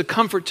friends, it is a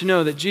comfort to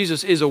know that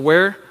Jesus is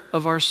aware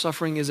of our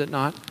suffering, is it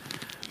not?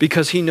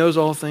 Because he knows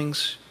all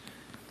things.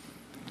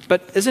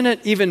 But isn't it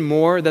even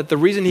more that the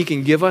reason he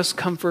can give us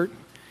comfort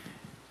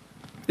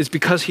is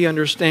because he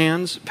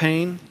understands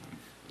pain?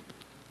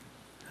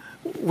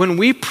 When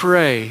we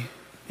pray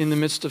in the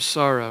midst of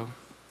sorrow,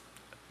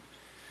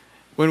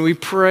 when we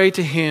pray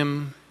to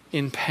him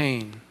in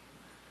pain,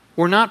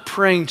 we're not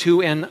praying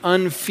to an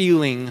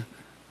unfeeling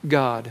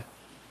God.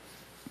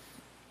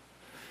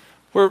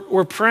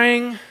 We're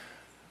praying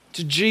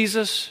to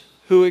Jesus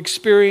who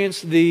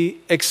experienced the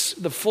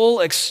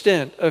full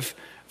extent of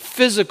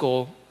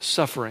physical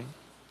suffering.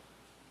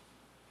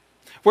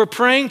 We're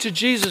praying to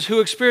Jesus who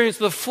experienced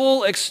the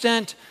full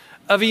extent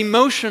of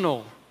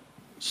emotional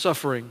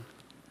suffering.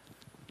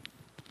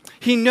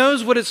 He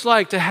knows what it's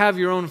like to have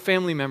your own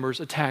family members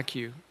attack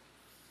you.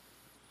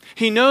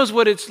 He knows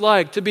what it's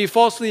like to be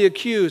falsely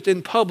accused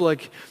in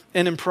public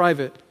and in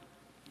private.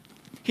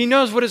 He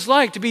knows what it's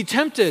like to be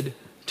tempted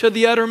to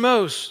the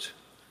uttermost.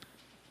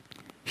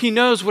 He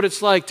knows what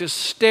it's like to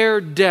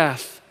stare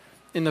death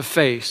in the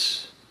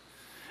face.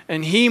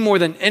 And he, more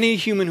than any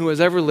human who has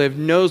ever lived,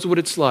 knows what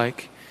it's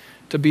like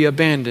to be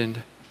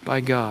abandoned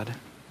by God.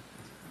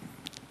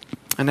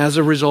 And as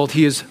a result,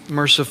 he is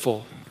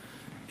merciful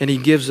and he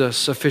gives us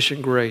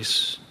sufficient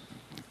grace.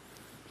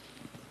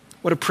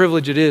 What a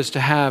privilege it is to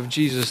have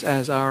Jesus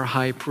as our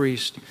high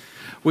priest.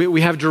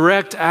 We have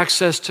direct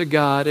access to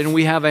God and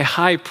we have a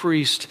high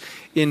priest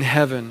in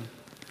heaven.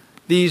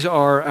 These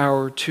are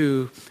our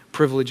two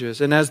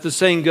privileges. And as the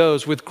saying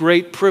goes, with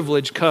great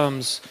privilege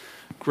comes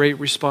great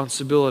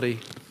responsibility.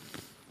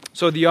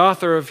 So the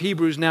author of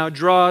Hebrews now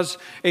draws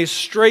a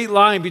straight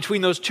line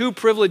between those two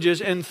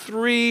privileges and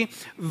three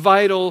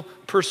vital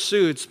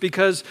pursuits.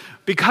 Because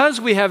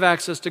we have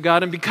access to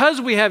God and because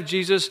we have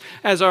Jesus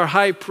as our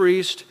high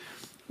priest,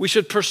 we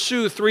should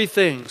pursue three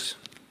things.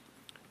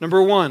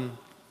 Number one,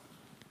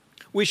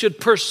 we should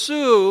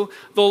pursue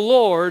the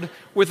Lord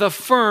with a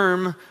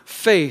firm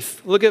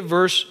faith. Look at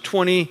verse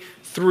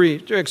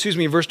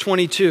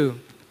 22.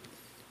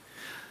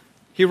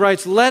 He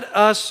writes, "Let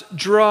us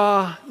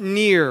draw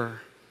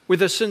near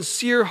with a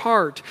sincere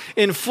heart,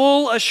 in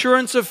full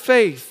assurance of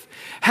faith,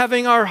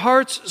 having our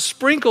hearts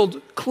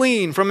sprinkled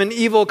clean from an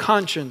evil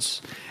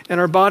conscience and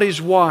our bodies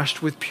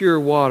washed with pure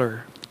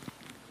water."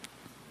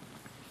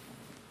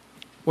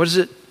 What does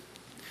it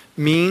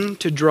mean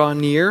to draw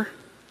near?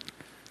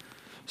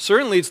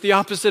 Certainly, it's the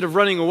opposite of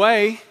running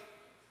away.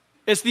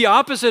 It's the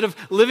opposite of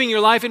living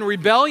your life in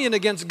rebellion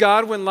against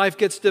God when life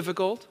gets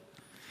difficult.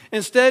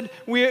 Instead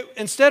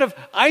of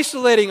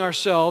isolating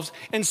ourselves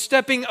and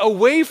stepping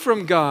away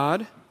from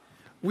God,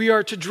 we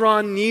are to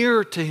draw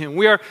near to him.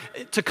 We are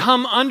to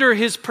come under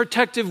his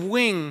protective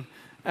wing,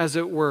 as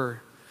it were.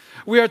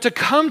 We are to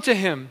come to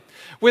him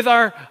with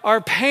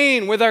our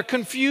pain, with our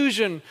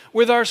confusion,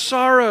 with our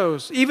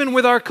sorrows, even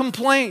with our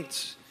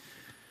complaints.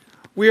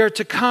 We are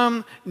to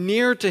come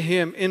near to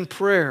him in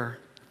prayer.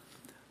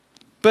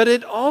 But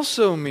it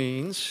also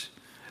means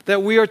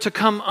that we are to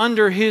come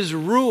under his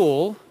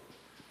rule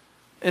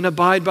and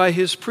abide by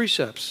his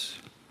precepts.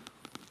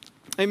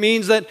 It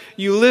means that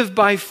you live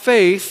by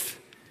faith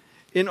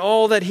in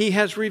all that he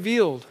has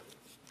revealed.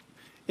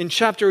 In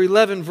chapter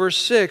 11, verse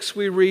 6,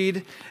 we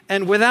read,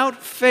 "And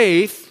without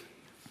faith,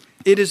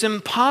 it is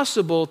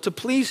impossible to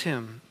please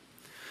him.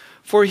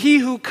 For he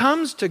who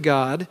comes to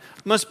God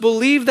must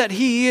believe that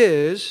he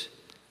is,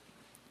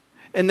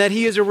 and that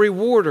he is a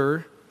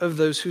rewarder of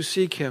those who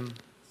seek him."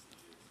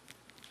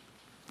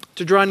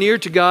 To draw near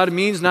to God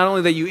means not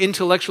only that you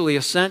intellectually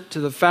assent to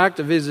the fact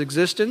of his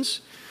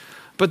existence,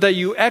 but that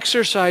you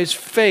exercise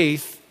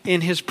faith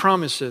in his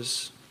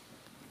promises.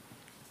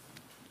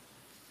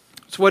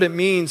 It's what it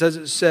means, as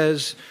it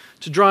says,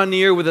 to draw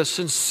near with a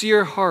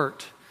sincere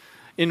heart,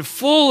 in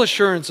full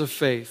assurance of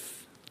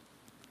faith.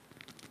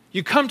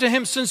 You come to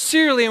him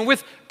sincerely and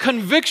with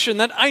conviction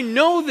that I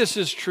know this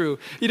is true.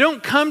 You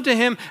don't come to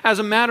him as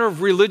a matter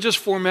of religious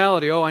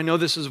formality. Oh, I know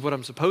this is what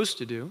I'm supposed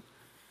to do.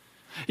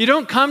 You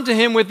don't come to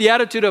him with the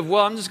attitude of,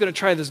 well, I'm just going to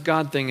try this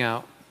God thing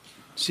out,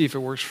 see if it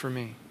works for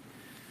me.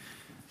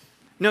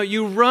 No,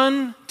 you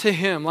run to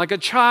him like a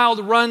child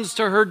runs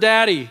to her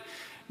daddy,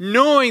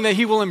 knowing that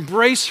he will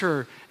embrace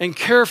her and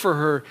care for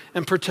her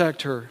and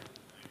protect her.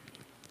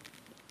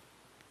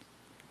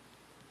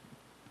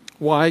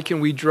 Why can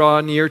we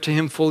draw near to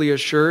him fully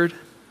assured?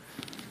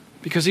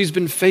 Because he's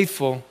been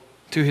faithful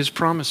to his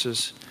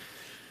promises.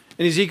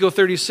 In Ezekiel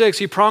 36,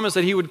 he promised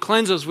that he would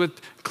cleanse us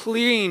with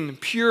clean,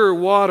 pure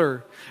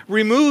water,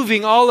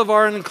 removing all of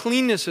our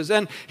uncleannesses.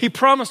 And He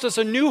promised us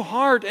a new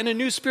heart and a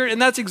new spirit.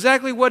 And that's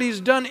exactly what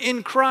He's done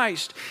in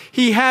Christ.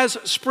 He has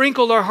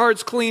sprinkled our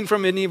hearts clean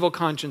from an evil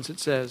conscience, it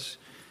says,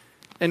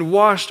 and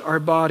washed our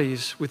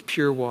bodies with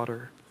pure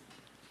water.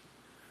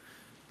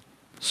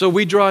 So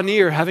we draw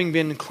near, having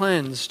been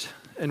cleansed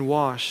and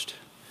washed.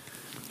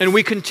 And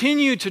we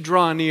continue to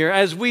draw near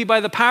as we,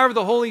 by the power of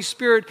the Holy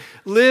Spirit,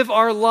 live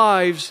our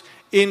lives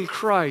in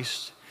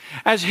Christ.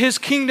 As His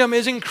kingdom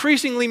is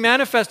increasingly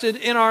manifested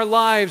in our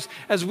lives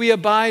as we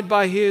abide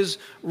by His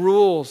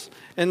rules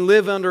and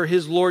live under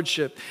His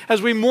lordship.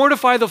 As we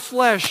mortify the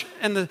flesh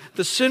and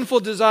the sinful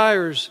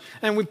desires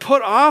and we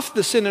put off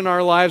the sin in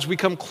our lives, we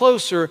come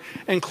closer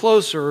and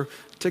closer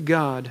to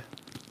God.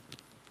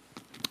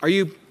 Are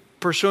you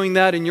pursuing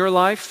that in your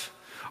life?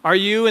 Are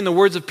you, in the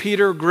words of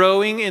Peter,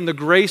 growing in the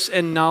grace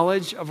and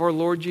knowledge of our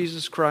Lord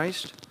Jesus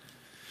Christ?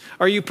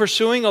 Are you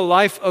pursuing a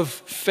life of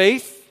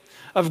faith,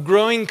 of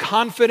growing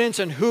confidence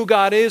in who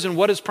God is and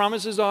what His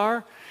promises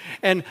are,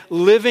 and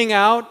living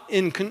out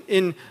in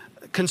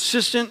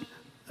consistent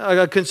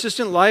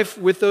life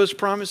with those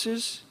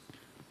promises?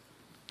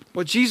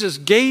 Well, Jesus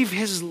gave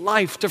His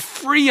life to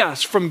free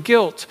us from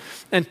guilt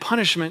and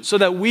punishment so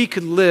that we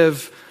could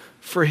live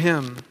for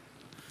Him.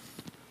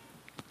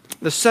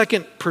 The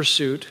second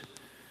pursuit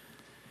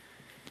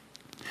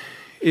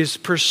is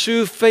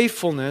pursue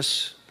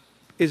faithfulness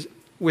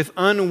with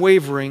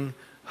unwavering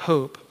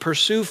hope.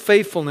 Pursue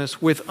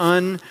faithfulness with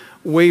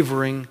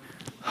unwavering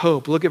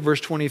hope. Look at verse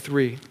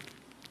 23.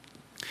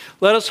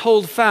 Let us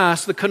hold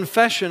fast the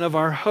confession of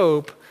our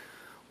hope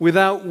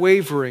without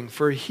wavering,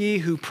 for He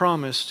who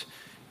promised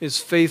is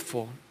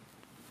faithful.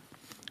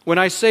 When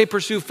I say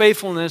pursue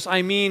faithfulness,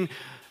 I mean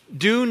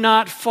do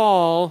not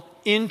fall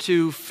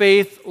into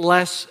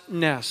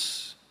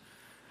faithlessness.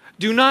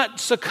 Do not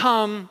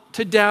succumb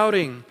to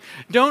doubting.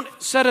 Don't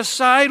set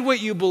aside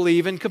what you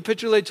believe and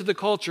capitulate to the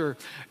culture.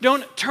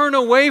 Don't turn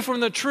away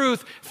from the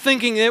truth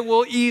thinking it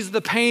will ease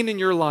the pain in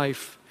your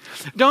life.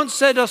 Don't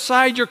set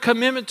aside your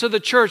commitment to the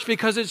church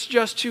because it's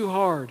just too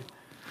hard.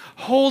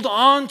 Hold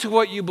on to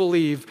what you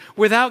believe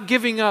without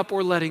giving up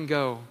or letting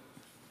go.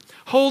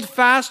 Hold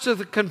fast to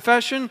the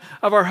confession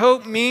of our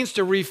hope means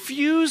to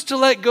refuse to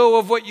let go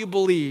of what you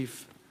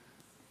believe.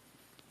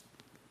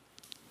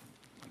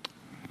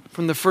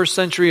 From the first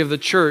century of the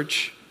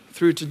church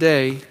through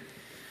today,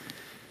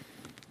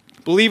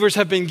 believers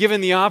have been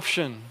given the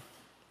option.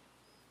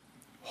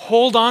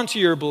 Hold on to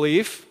your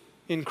belief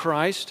in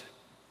Christ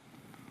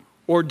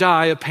or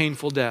die a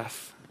painful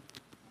death.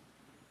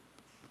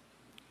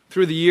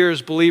 Through the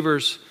years,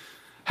 believers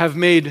have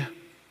made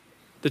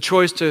the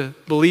choice to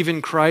believe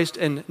in Christ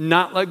and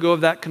not let go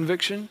of that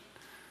conviction.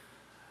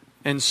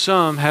 And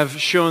some have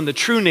shown the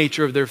true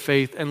nature of their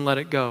faith and let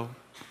it go.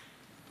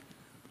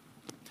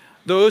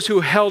 Those who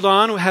held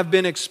on have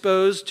been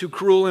exposed to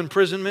cruel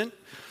imprisonment,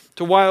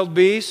 to wild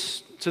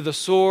beasts, to the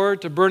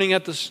sword, to burning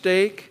at the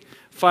stake,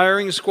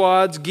 firing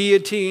squads,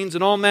 guillotines,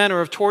 and all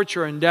manner of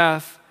torture and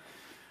death.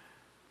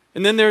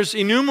 And then there's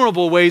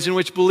innumerable ways in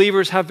which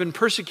believers have been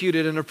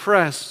persecuted and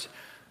oppressed.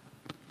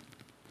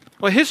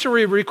 Well,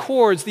 history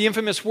records the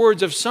infamous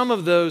words of some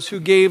of those who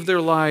gave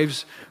their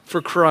lives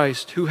for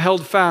Christ, who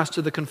held fast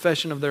to the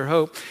confession of their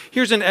hope.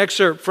 Here's an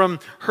excerpt from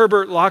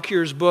Herbert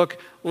Lockyer's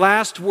book,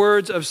 Last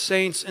Words of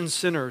Saints and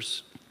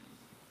Sinners.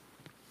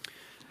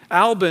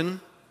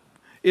 Alban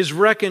is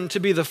reckoned to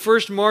be the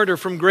first martyr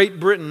from Great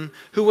Britain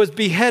who was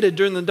beheaded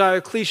during the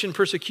Diocletian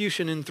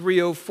persecution in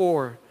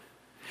 304.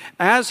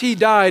 As he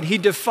died, he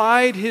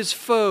defied his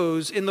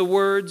foes in the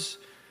words,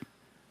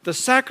 "The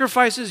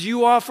sacrifices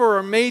you offer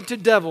are made to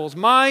devils.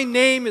 My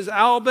name is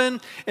Alban,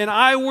 and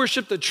I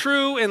worship the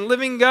true and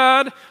living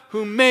God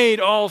who made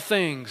all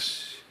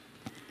things."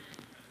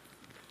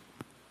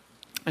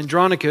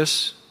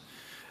 Andronicus,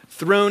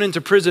 thrown into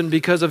prison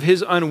because of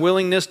his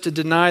unwillingness to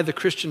deny the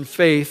Christian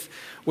faith,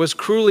 was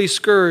cruelly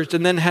scourged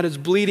and then had his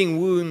bleeding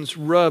wounds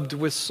rubbed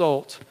with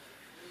salt.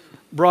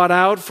 Brought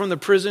out from the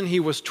prison, he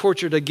was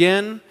tortured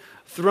again,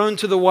 thrown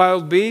to the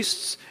wild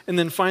beasts, and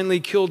then finally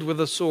killed with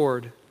a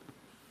sword.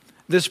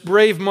 This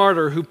brave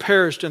martyr who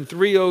perished in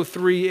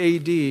 303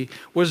 AD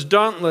was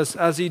dauntless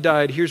as he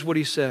died. Here's what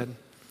he said: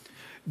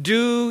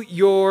 "Do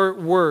your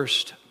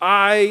worst.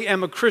 I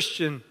am a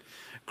Christian.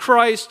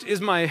 Christ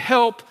is my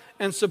help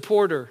and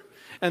supporter.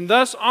 And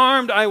thus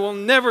armed, I will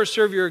never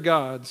serve your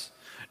gods,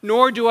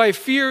 nor do I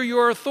fear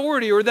your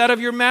authority or that of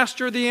your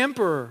master, the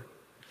emperor.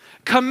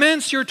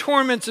 Commence your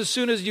torments as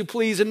soon as you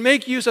please, and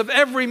make use of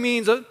every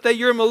means that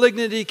your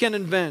malignity can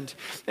invent.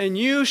 And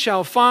you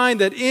shall find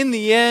that in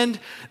the end,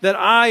 that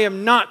I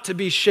am not to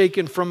be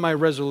shaken from my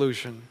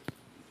resolution."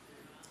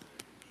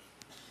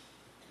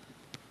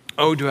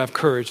 Oh, to have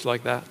courage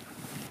like that.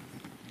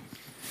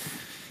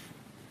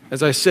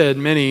 As I said,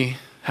 many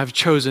have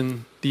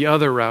chosen the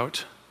other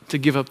route, to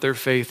give up their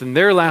faith, and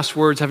their last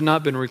words have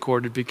not been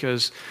recorded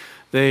because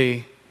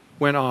they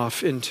went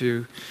off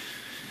into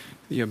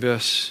the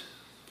abyss.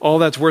 All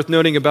that's worth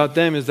noting about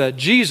them is that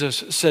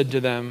Jesus said to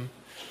them,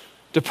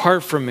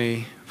 "Depart from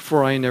me,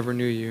 for I never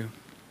knew you."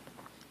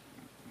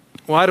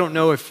 Well, I don't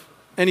know if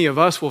any of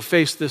us will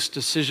face this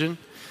decision.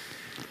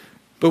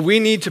 But we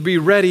need to be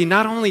ready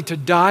not only to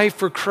die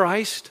for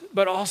Christ,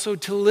 but also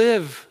to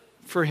live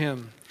for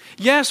Him.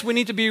 Yes, we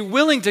need to be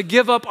willing to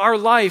give up our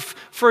life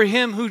for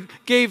Him who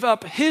gave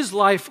up His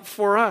life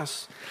for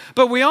us.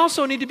 But we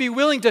also need to be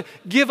willing to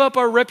give up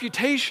our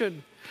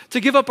reputation, to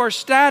give up our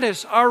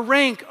status, our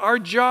rank, our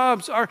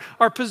jobs,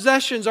 our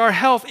possessions, our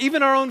health,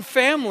 even our own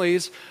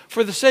families,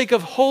 for the sake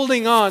of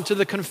holding on to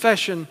the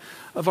confession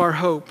of our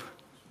hope.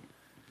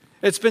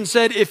 It's been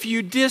said, if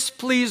you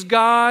displease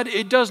God,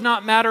 it does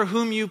not matter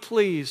whom you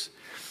please.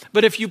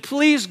 But if you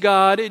please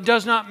God, it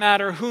does not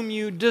matter whom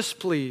you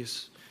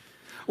displease.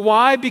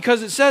 Why?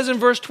 Because it says in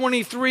verse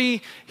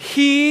 23,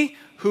 He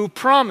who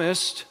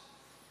promised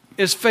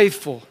is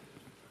faithful.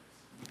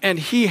 And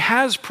He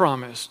has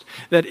promised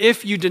that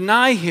if you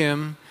deny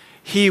Him,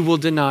 He will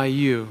deny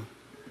you.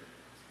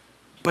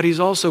 But He's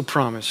also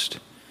promised,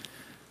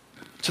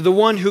 to the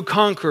one who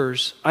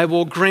conquers, I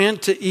will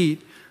grant to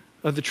eat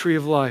of the tree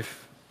of life.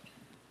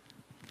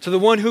 To the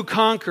one who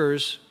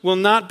conquers will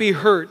not be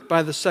hurt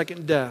by the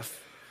second death.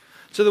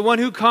 To the one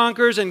who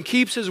conquers and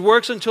keeps his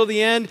works until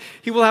the end,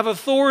 he will have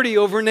authority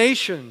over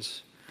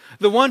nations.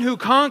 The one who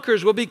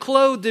conquers will be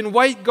clothed in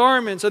white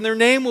garments, and their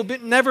name will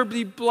never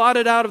be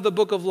blotted out of the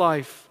book of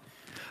life.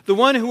 The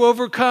one who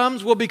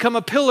overcomes will become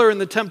a pillar in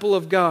the temple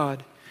of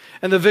God,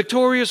 and the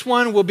victorious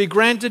one will be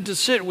granted to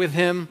sit with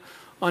Him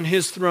on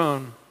His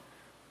throne.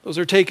 Those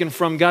are taken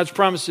from God's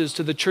promises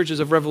to the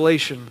churches of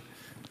Revelation.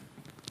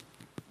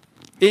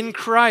 In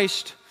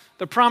Christ,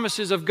 the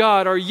promises of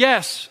God are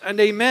yes and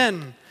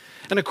amen.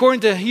 And according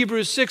to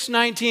Hebrews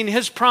 6:19,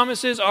 His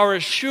promises are a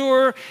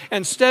sure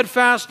and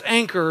steadfast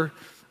anchor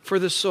for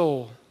the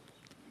soul.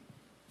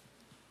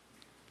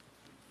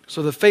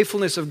 So the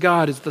faithfulness of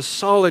God is the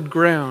solid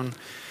ground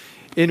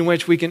in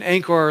which we can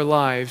anchor our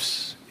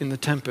lives in the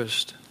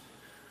tempest.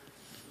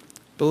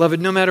 Beloved,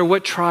 no matter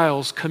what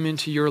trials come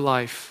into your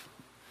life,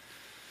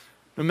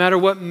 no matter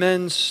what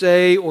men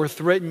say or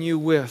threaten you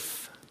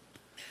with,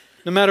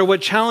 no matter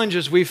what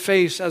challenges we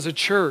face as a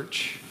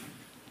church,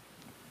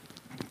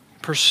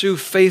 pursue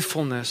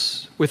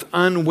faithfulness with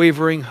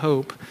unwavering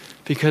hope,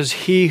 because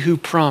He who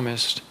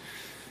promised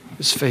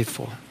is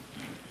faithful.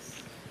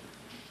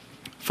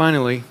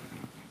 Finally,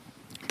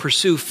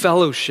 pursue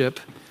fellowship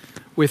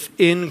with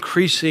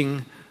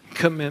increasing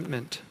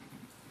commitment.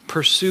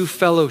 Pursue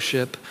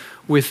fellowship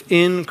with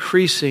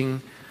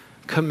increasing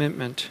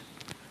commitment.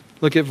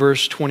 Look at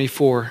verse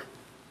 24.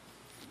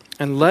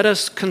 And let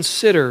us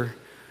consider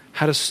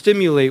how to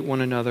stimulate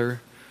one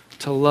another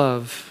to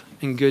love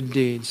and good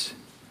deeds.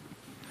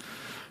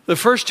 The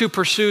first two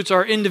pursuits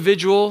are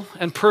individual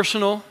and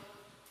personal.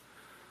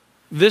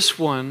 This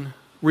one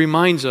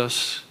reminds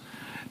us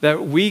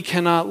that we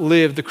cannot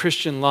live the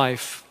Christian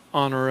life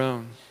on our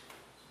own.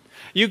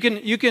 You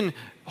can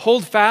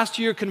hold fast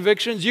to your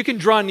convictions. You can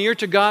draw near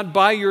to God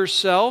by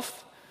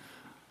yourself,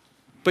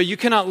 but you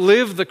cannot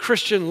live the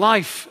Christian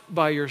life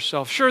by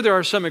yourself. Sure, there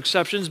are some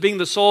exceptions. Being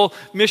the sole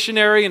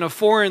missionary in a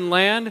foreign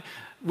land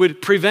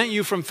would prevent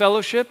you from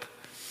fellowship.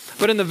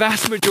 But in the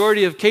vast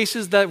majority of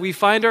cases that we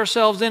find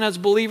ourselves in as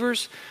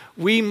believers,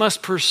 we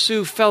must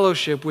pursue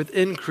fellowship with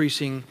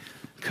increasing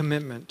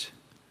commitment.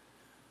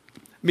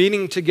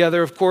 Meeting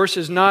together, of course,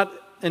 is not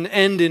an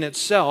end in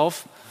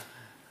itself.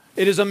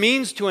 It is a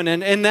means to an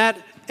end. And that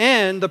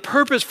end, the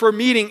purpose for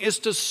meeting, is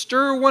to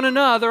stir one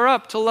another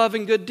up to love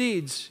and good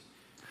deeds.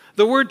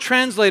 The word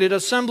translated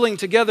assembling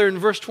together in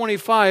verse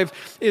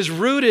 25 is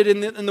rooted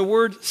in the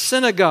word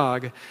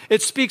synagogue.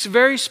 It speaks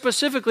very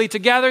specifically to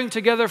gathering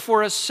together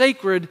for a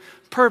sacred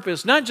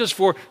purpose, not just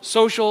for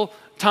social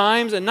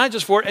times and not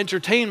just for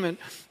entertainment,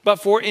 but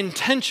for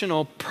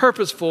intentional,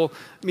 purposeful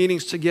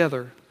meetings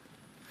together.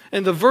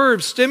 And the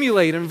verb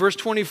stimulate in verse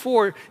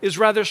 24 is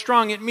rather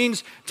strong. It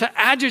means to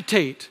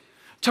agitate,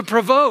 to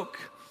provoke.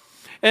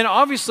 And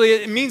obviously,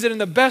 it means it in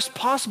the best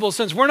possible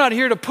sense. We're not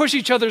here to push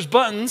each other's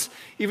buttons,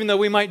 even though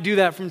we might do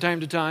that from time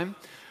to time.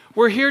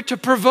 We're here to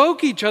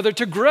provoke each other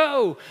to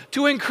grow,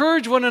 to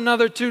encourage one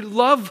another to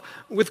love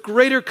with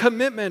greater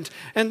commitment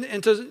and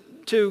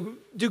to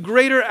do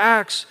greater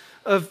acts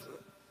of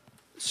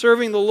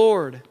serving the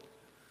Lord.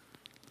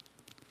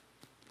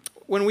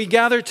 When we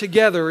gather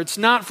together, it's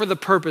not for the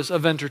purpose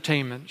of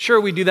entertainment. Sure,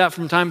 we do that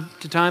from time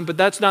to time, but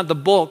that's not the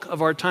bulk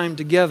of our time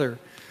together.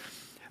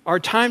 Our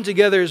time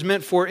together is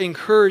meant for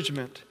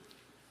encouragement.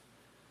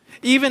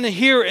 Even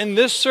here in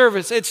this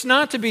service, it's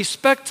not to be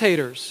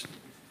spectators.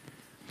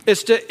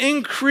 It's to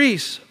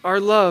increase our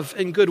love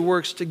and good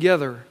works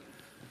together.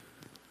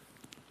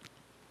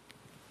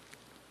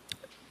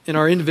 In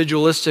our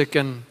individualistic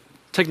and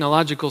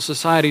technological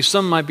society,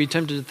 some might be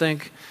tempted to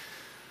think,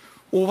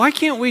 well, why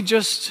can't we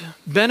just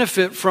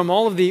benefit from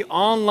all of the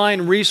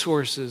online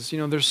resources?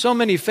 There's so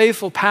many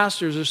faithful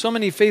pastors, there's so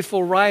many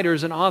faithful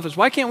writers and authors.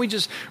 Why can't we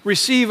just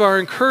receive our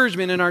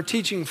encouragement and our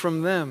teaching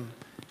from them?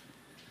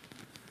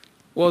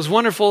 Well, as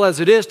wonderful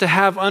as it is to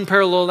have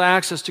unparalleled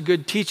access to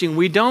good teaching,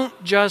 we don't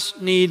just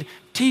need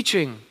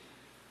teaching.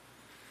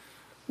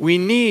 We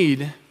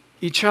need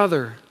each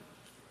other.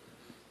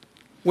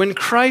 When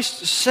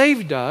Christ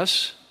saved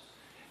us,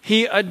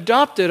 He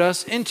adopted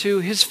us into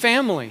His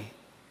family.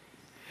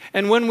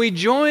 And when we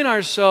join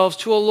ourselves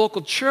to a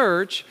local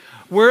church,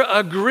 we're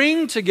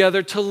agreeing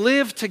together to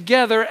live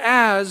together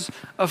as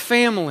a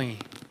family.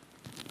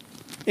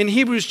 In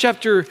Hebrews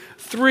chapter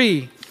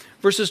 3,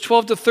 verses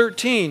 12 to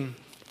 13,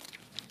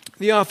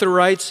 the author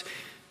writes,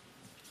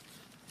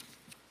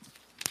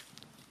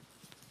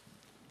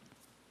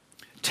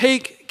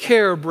 "Take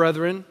care,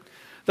 brethren,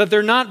 that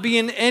there not be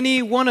in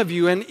any one of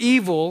you an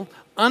evil,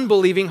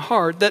 unbelieving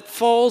heart that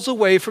falls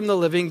away from the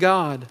living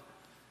God.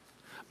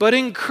 But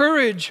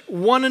encourage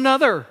one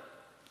another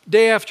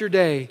day after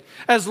day,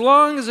 as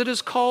long as it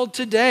is called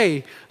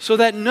today, so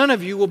that none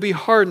of you will be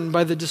hardened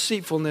by the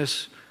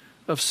deceitfulness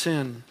of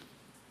sin."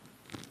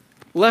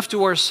 Left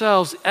to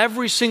ourselves,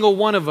 every single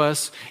one of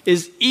us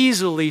is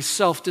easily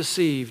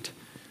self-deceived.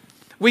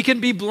 We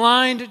can be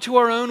blind to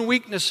our own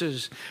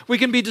weaknesses. We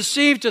can be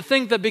deceived to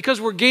think that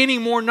because we're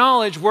gaining more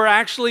knowledge, we're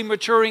actually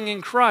maturing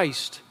in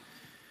Christ.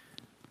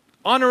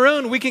 On our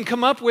own, we can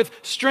come up with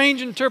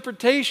strange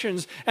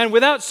interpretations, and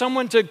without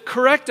someone to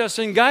correct us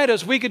and guide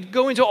us, we could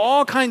go into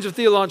all kinds of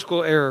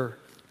theological error.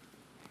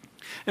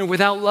 And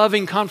without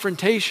loving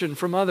confrontation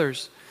from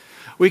others,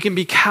 we can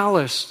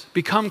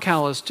become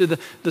calloused to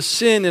the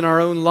sin in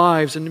our own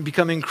lives and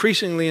become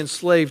increasingly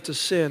enslaved to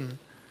sin.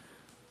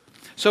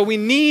 So we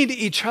need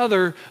each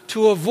other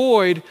to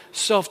avoid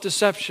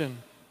self-deception.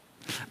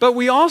 But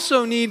we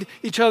also need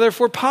each other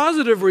for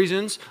positive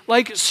reasons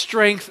like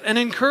strength and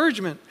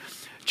encouragement.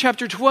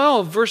 Chapter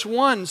 12, verse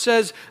 1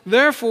 says,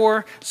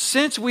 "Therefore,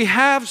 since we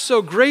have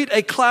so great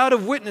a cloud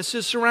of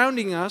witnesses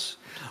surrounding us,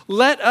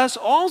 let us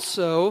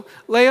also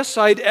lay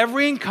aside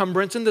every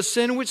encumbrance and the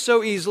sin which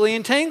so easily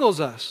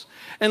entangles us,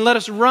 and let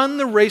us run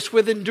the race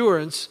with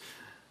endurance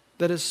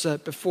that is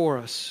set before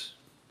us."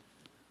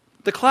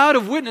 The cloud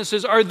of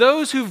witnesses are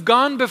those who've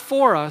gone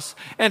before us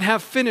and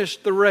have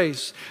finished the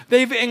race.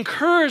 They've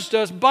encouraged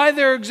us by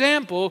their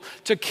example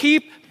to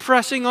keep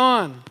pressing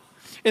on.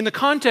 In the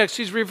context,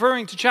 he's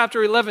referring to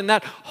chapter 11,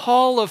 that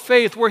hall of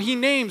faith where he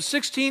names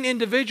 16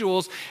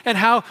 individuals and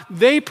how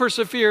they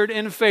persevered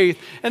in faith.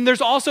 And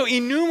there's also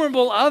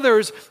innumerable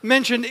others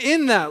mentioned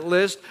in that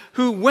list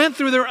who went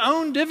through their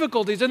own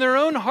difficulties and their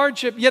own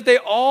hardship, yet they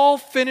all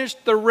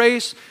finished the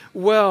race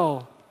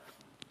well.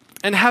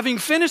 And having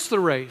finished the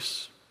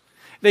race,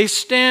 they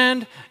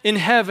stand in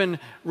heaven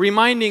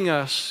reminding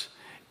us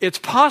it's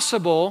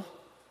possible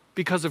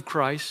because of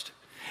Christ,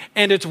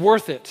 and it's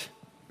worth it.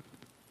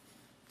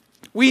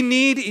 We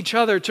need each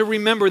other to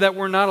remember that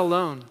we're not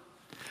alone.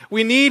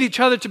 We need each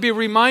other to be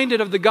reminded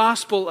of the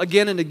gospel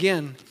again and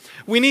again.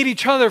 We need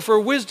each other for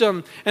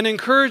wisdom and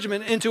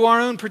encouragement into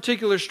our own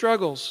particular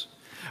struggles.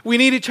 We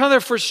need each other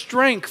for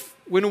strength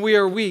when we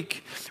are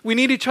weak. We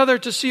need each other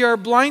to see our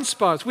blind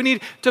spots. We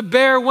need to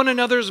bear one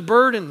another's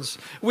burdens.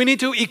 We need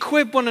to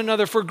equip one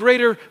another for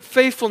greater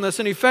faithfulness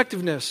and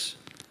effectiveness.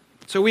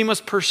 So we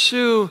must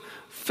pursue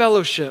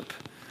fellowship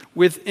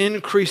with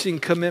increasing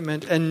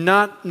commitment and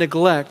not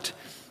neglect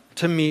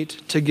to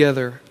meet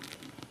together.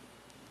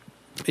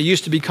 It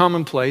used to be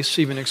commonplace,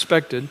 even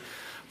expected,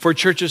 for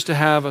churches to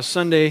have a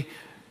Sunday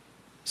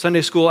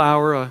school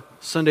hour, a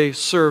Sunday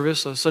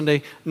service, a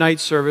Sunday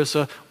night service,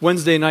 a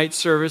Wednesday night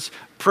service,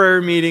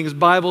 prayer meetings,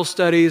 Bible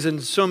studies,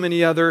 and so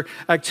many other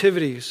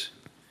activities.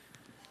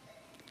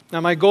 Now,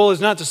 my goal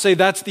is not to say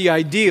that's the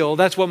ideal,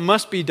 that's what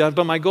must be done,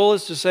 but my goal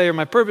is to say, or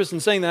my purpose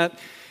in saying that,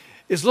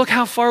 is look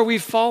how far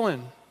we've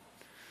fallen.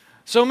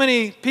 So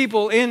many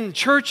people in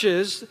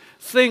churches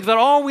think that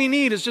all we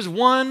need is just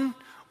one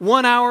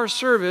hour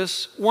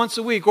service once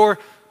a week or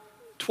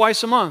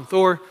twice a month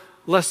or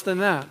less than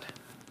that.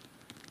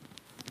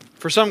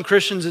 For some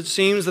Christians, it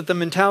seems that the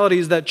mentality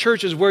is that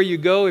church is where you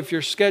go if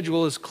your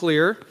schedule is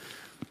clear,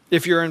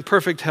 if you're in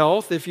perfect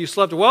health, if you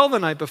slept well the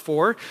night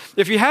before,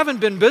 if you haven't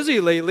been busy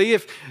lately,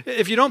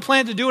 if you don't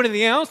plan to do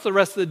anything else the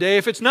rest of the day,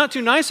 if it's not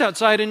too nice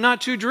outside and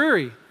not too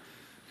dreary.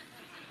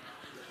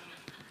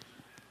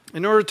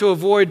 In order to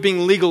avoid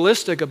being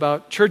legalistic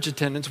about church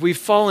attendance, we've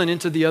fallen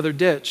into the other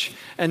ditch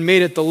and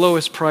made it the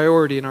lowest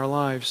priority in our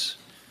lives.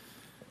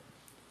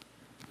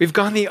 We've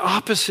gone the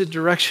opposite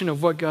direction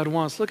of what God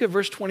wants. Look at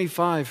verse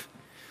 25.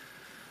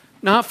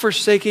 "Not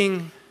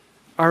forsaking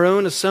our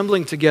own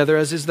assembling together,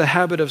 as is the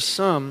habit of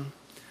some,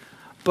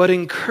 but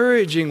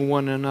encouraging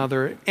one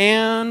another,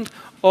 and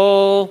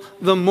all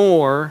the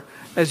more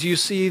as you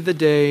see the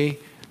day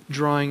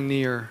drawing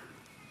near."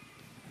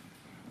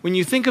 When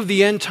you think of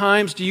the end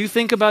times, do you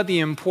think about the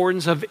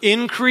importance of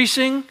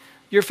increasing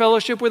your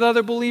fellowship with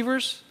other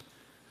believers?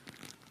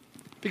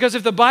 Because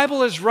if the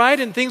Bible is right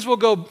and things will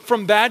go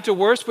from bad to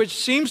worse, which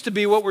seems to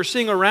be what we're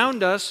seeing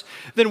around us,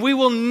 then we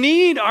will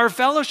need our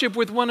fellowship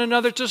with one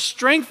another to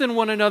strengthen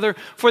one another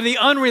for the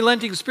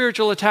unrelenting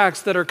spiritual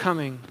attacks that are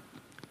coming.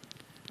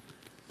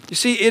 You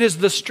see, it is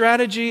the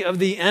strategy of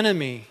the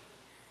enemy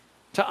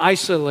to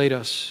isolate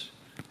us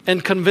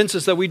and convince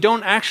us that we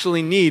don't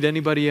actually need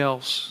anybody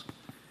else.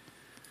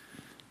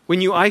 When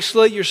you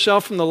isolate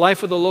yourself from the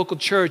life of the local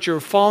church, you're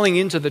falling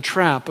into the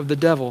trap of the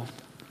devil.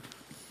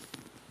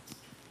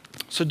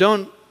 So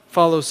don't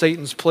follow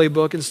Satan's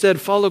playbook.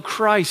 Instead, follow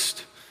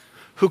Christ,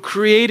 who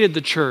created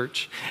the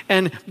church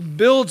and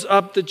builds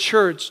up the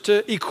church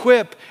to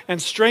equip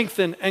and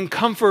strengthen and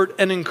comfort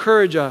and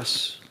encourage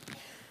us.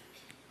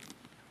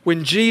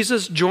 When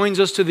Jesus joins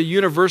us to the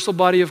universal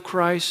body of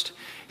Christ,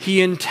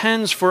 he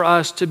intends for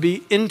us to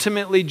be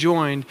intimately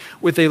joined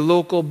with a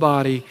local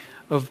body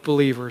of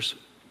believers,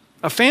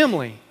 a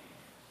family,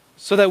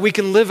 so that we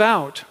can live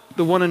out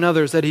the one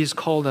another's that he's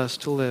called us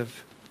to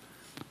live.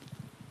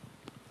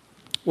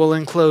 Well,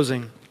 in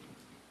closing,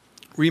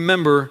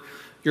 remember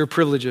your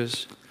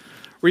privileges.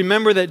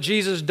 Remember that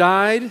Jesus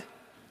died,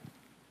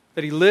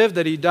 that he lived,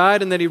 that he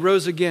died, and that he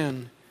rose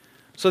again,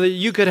 so that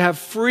you could have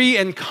free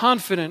and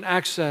confident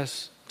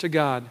access to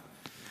God.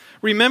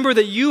 Remember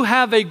that you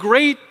have a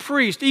great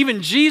priest,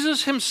 even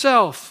Jesus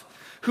himself,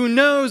 who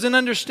knows and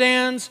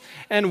understands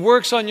and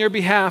works on your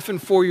behalf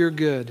and for your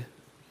good.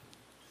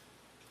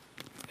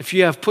 If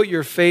you have put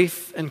your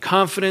faith and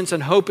confidence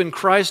and hope in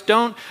Christ,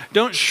 don't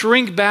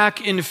shrink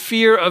back in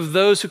fear of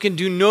those who can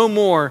do no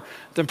more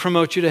than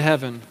promote you to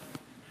heaven.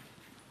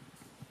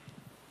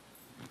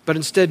 But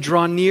instead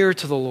draw near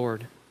to the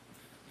Lord.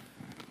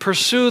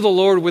 Pursue the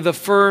Lord with a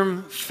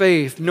firm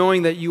faith,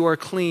 knowing that you are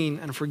clean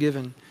and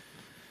forgiven.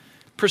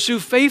 Pursue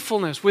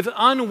faithfulness with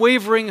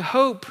unwavering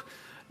hope,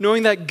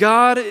 knowing that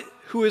God,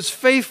 who is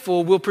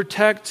faithful, will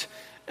protect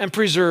and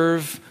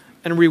preserve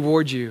and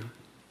reward you.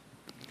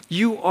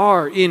 You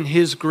are in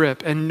his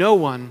grip, and no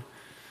one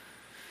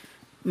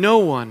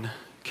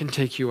can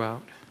take you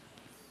out.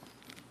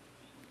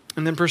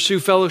 And then pursue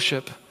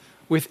fellowship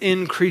with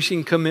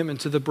increasing commitment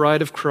to the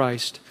bride of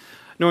Christ,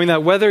 knowing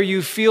that whether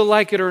you feel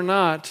like it or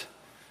not,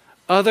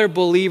 other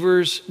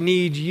believers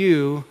need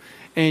you,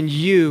 and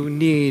you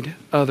need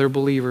other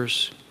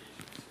believers.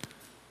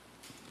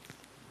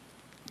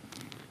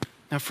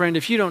 Now, friend,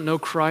 if you don't know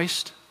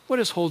Christ, what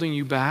is holding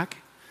you back?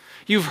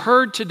 You've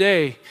heard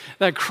today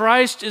that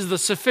Christ is the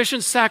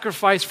sufficient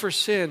sacrifice for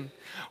sin.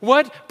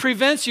 What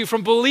prevents you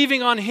from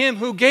believing on him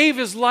who gave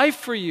his life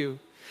for you?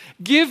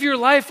 Give your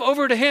life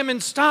over to him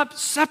and stop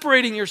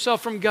separating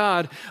yourself from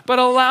God, but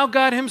allow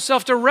God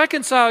himself to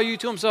reconcile you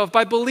to himself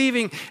by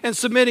believing and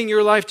submitting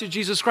your life to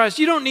Jesus Christ.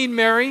 You don't need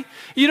Mary.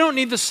 You don't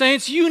need the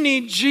saints. You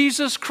need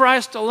Jesus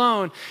Christ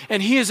alone,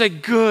 and he is a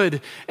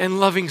good and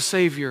loving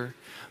Savior.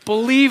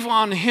 Believe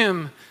on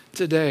him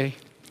today.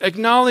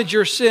 Acknowledge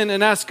your sin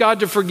and ask God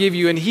to forgive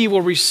you, and he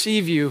will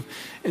receive you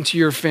into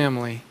your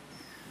family.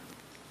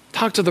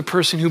 Talk to the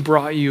person who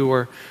brought you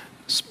or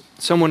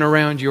someone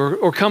around you,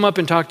 or come up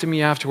and talk to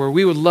me afterward.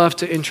 We would love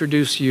to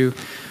introduce you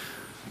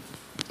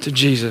to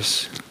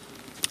Jesus.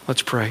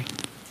 Let's pray.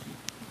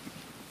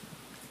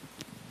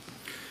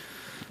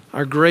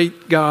 Our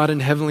great God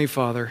and Heavenly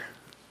Father,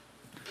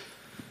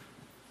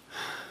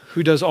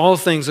 who does all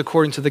things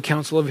according to the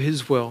counsel of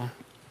his will,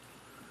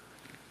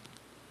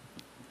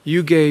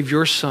 you gave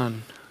your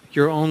Son,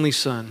 your only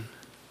Son,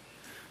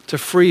 to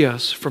free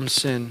us from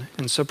sin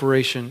and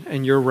separation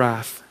and your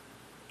wrath.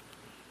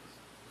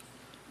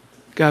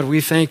 God,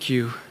 we thank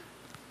you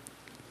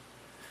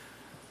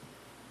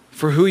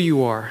for who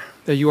you are,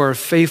 that you are a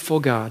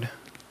faithful God.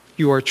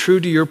 You are true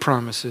to your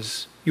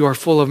promises. You are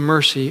full of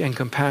mercy and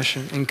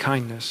compassion and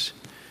kindness.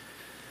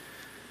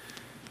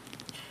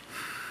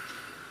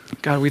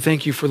 God, we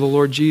thank you for the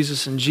Lord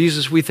Jesus. And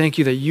Jesus, we thank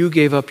you that you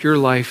gave up your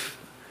life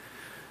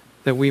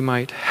that we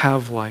might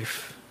have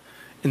life.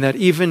 And that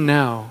even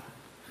now,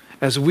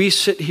 as we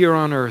sit here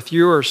on earth,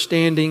 you are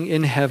standing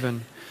in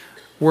heaven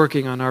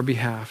working on our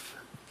behalf.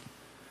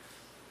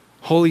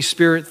 Holy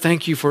Spirit,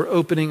 thank you for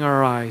opening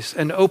our eyes,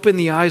 and open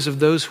the eyes of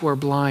those who are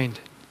blind,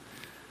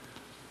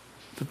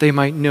 that they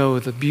might know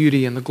the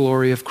beauty and the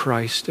glory of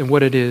Christ and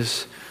what it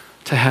is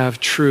to have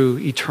true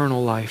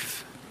eternal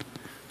life.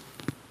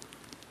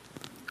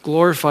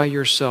 Glorify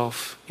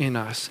yourself in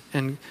us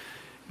and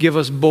give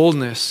us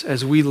boldness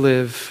as we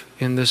live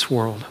in this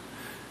world.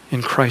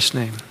 In Christ's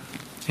name,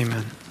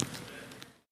 amen.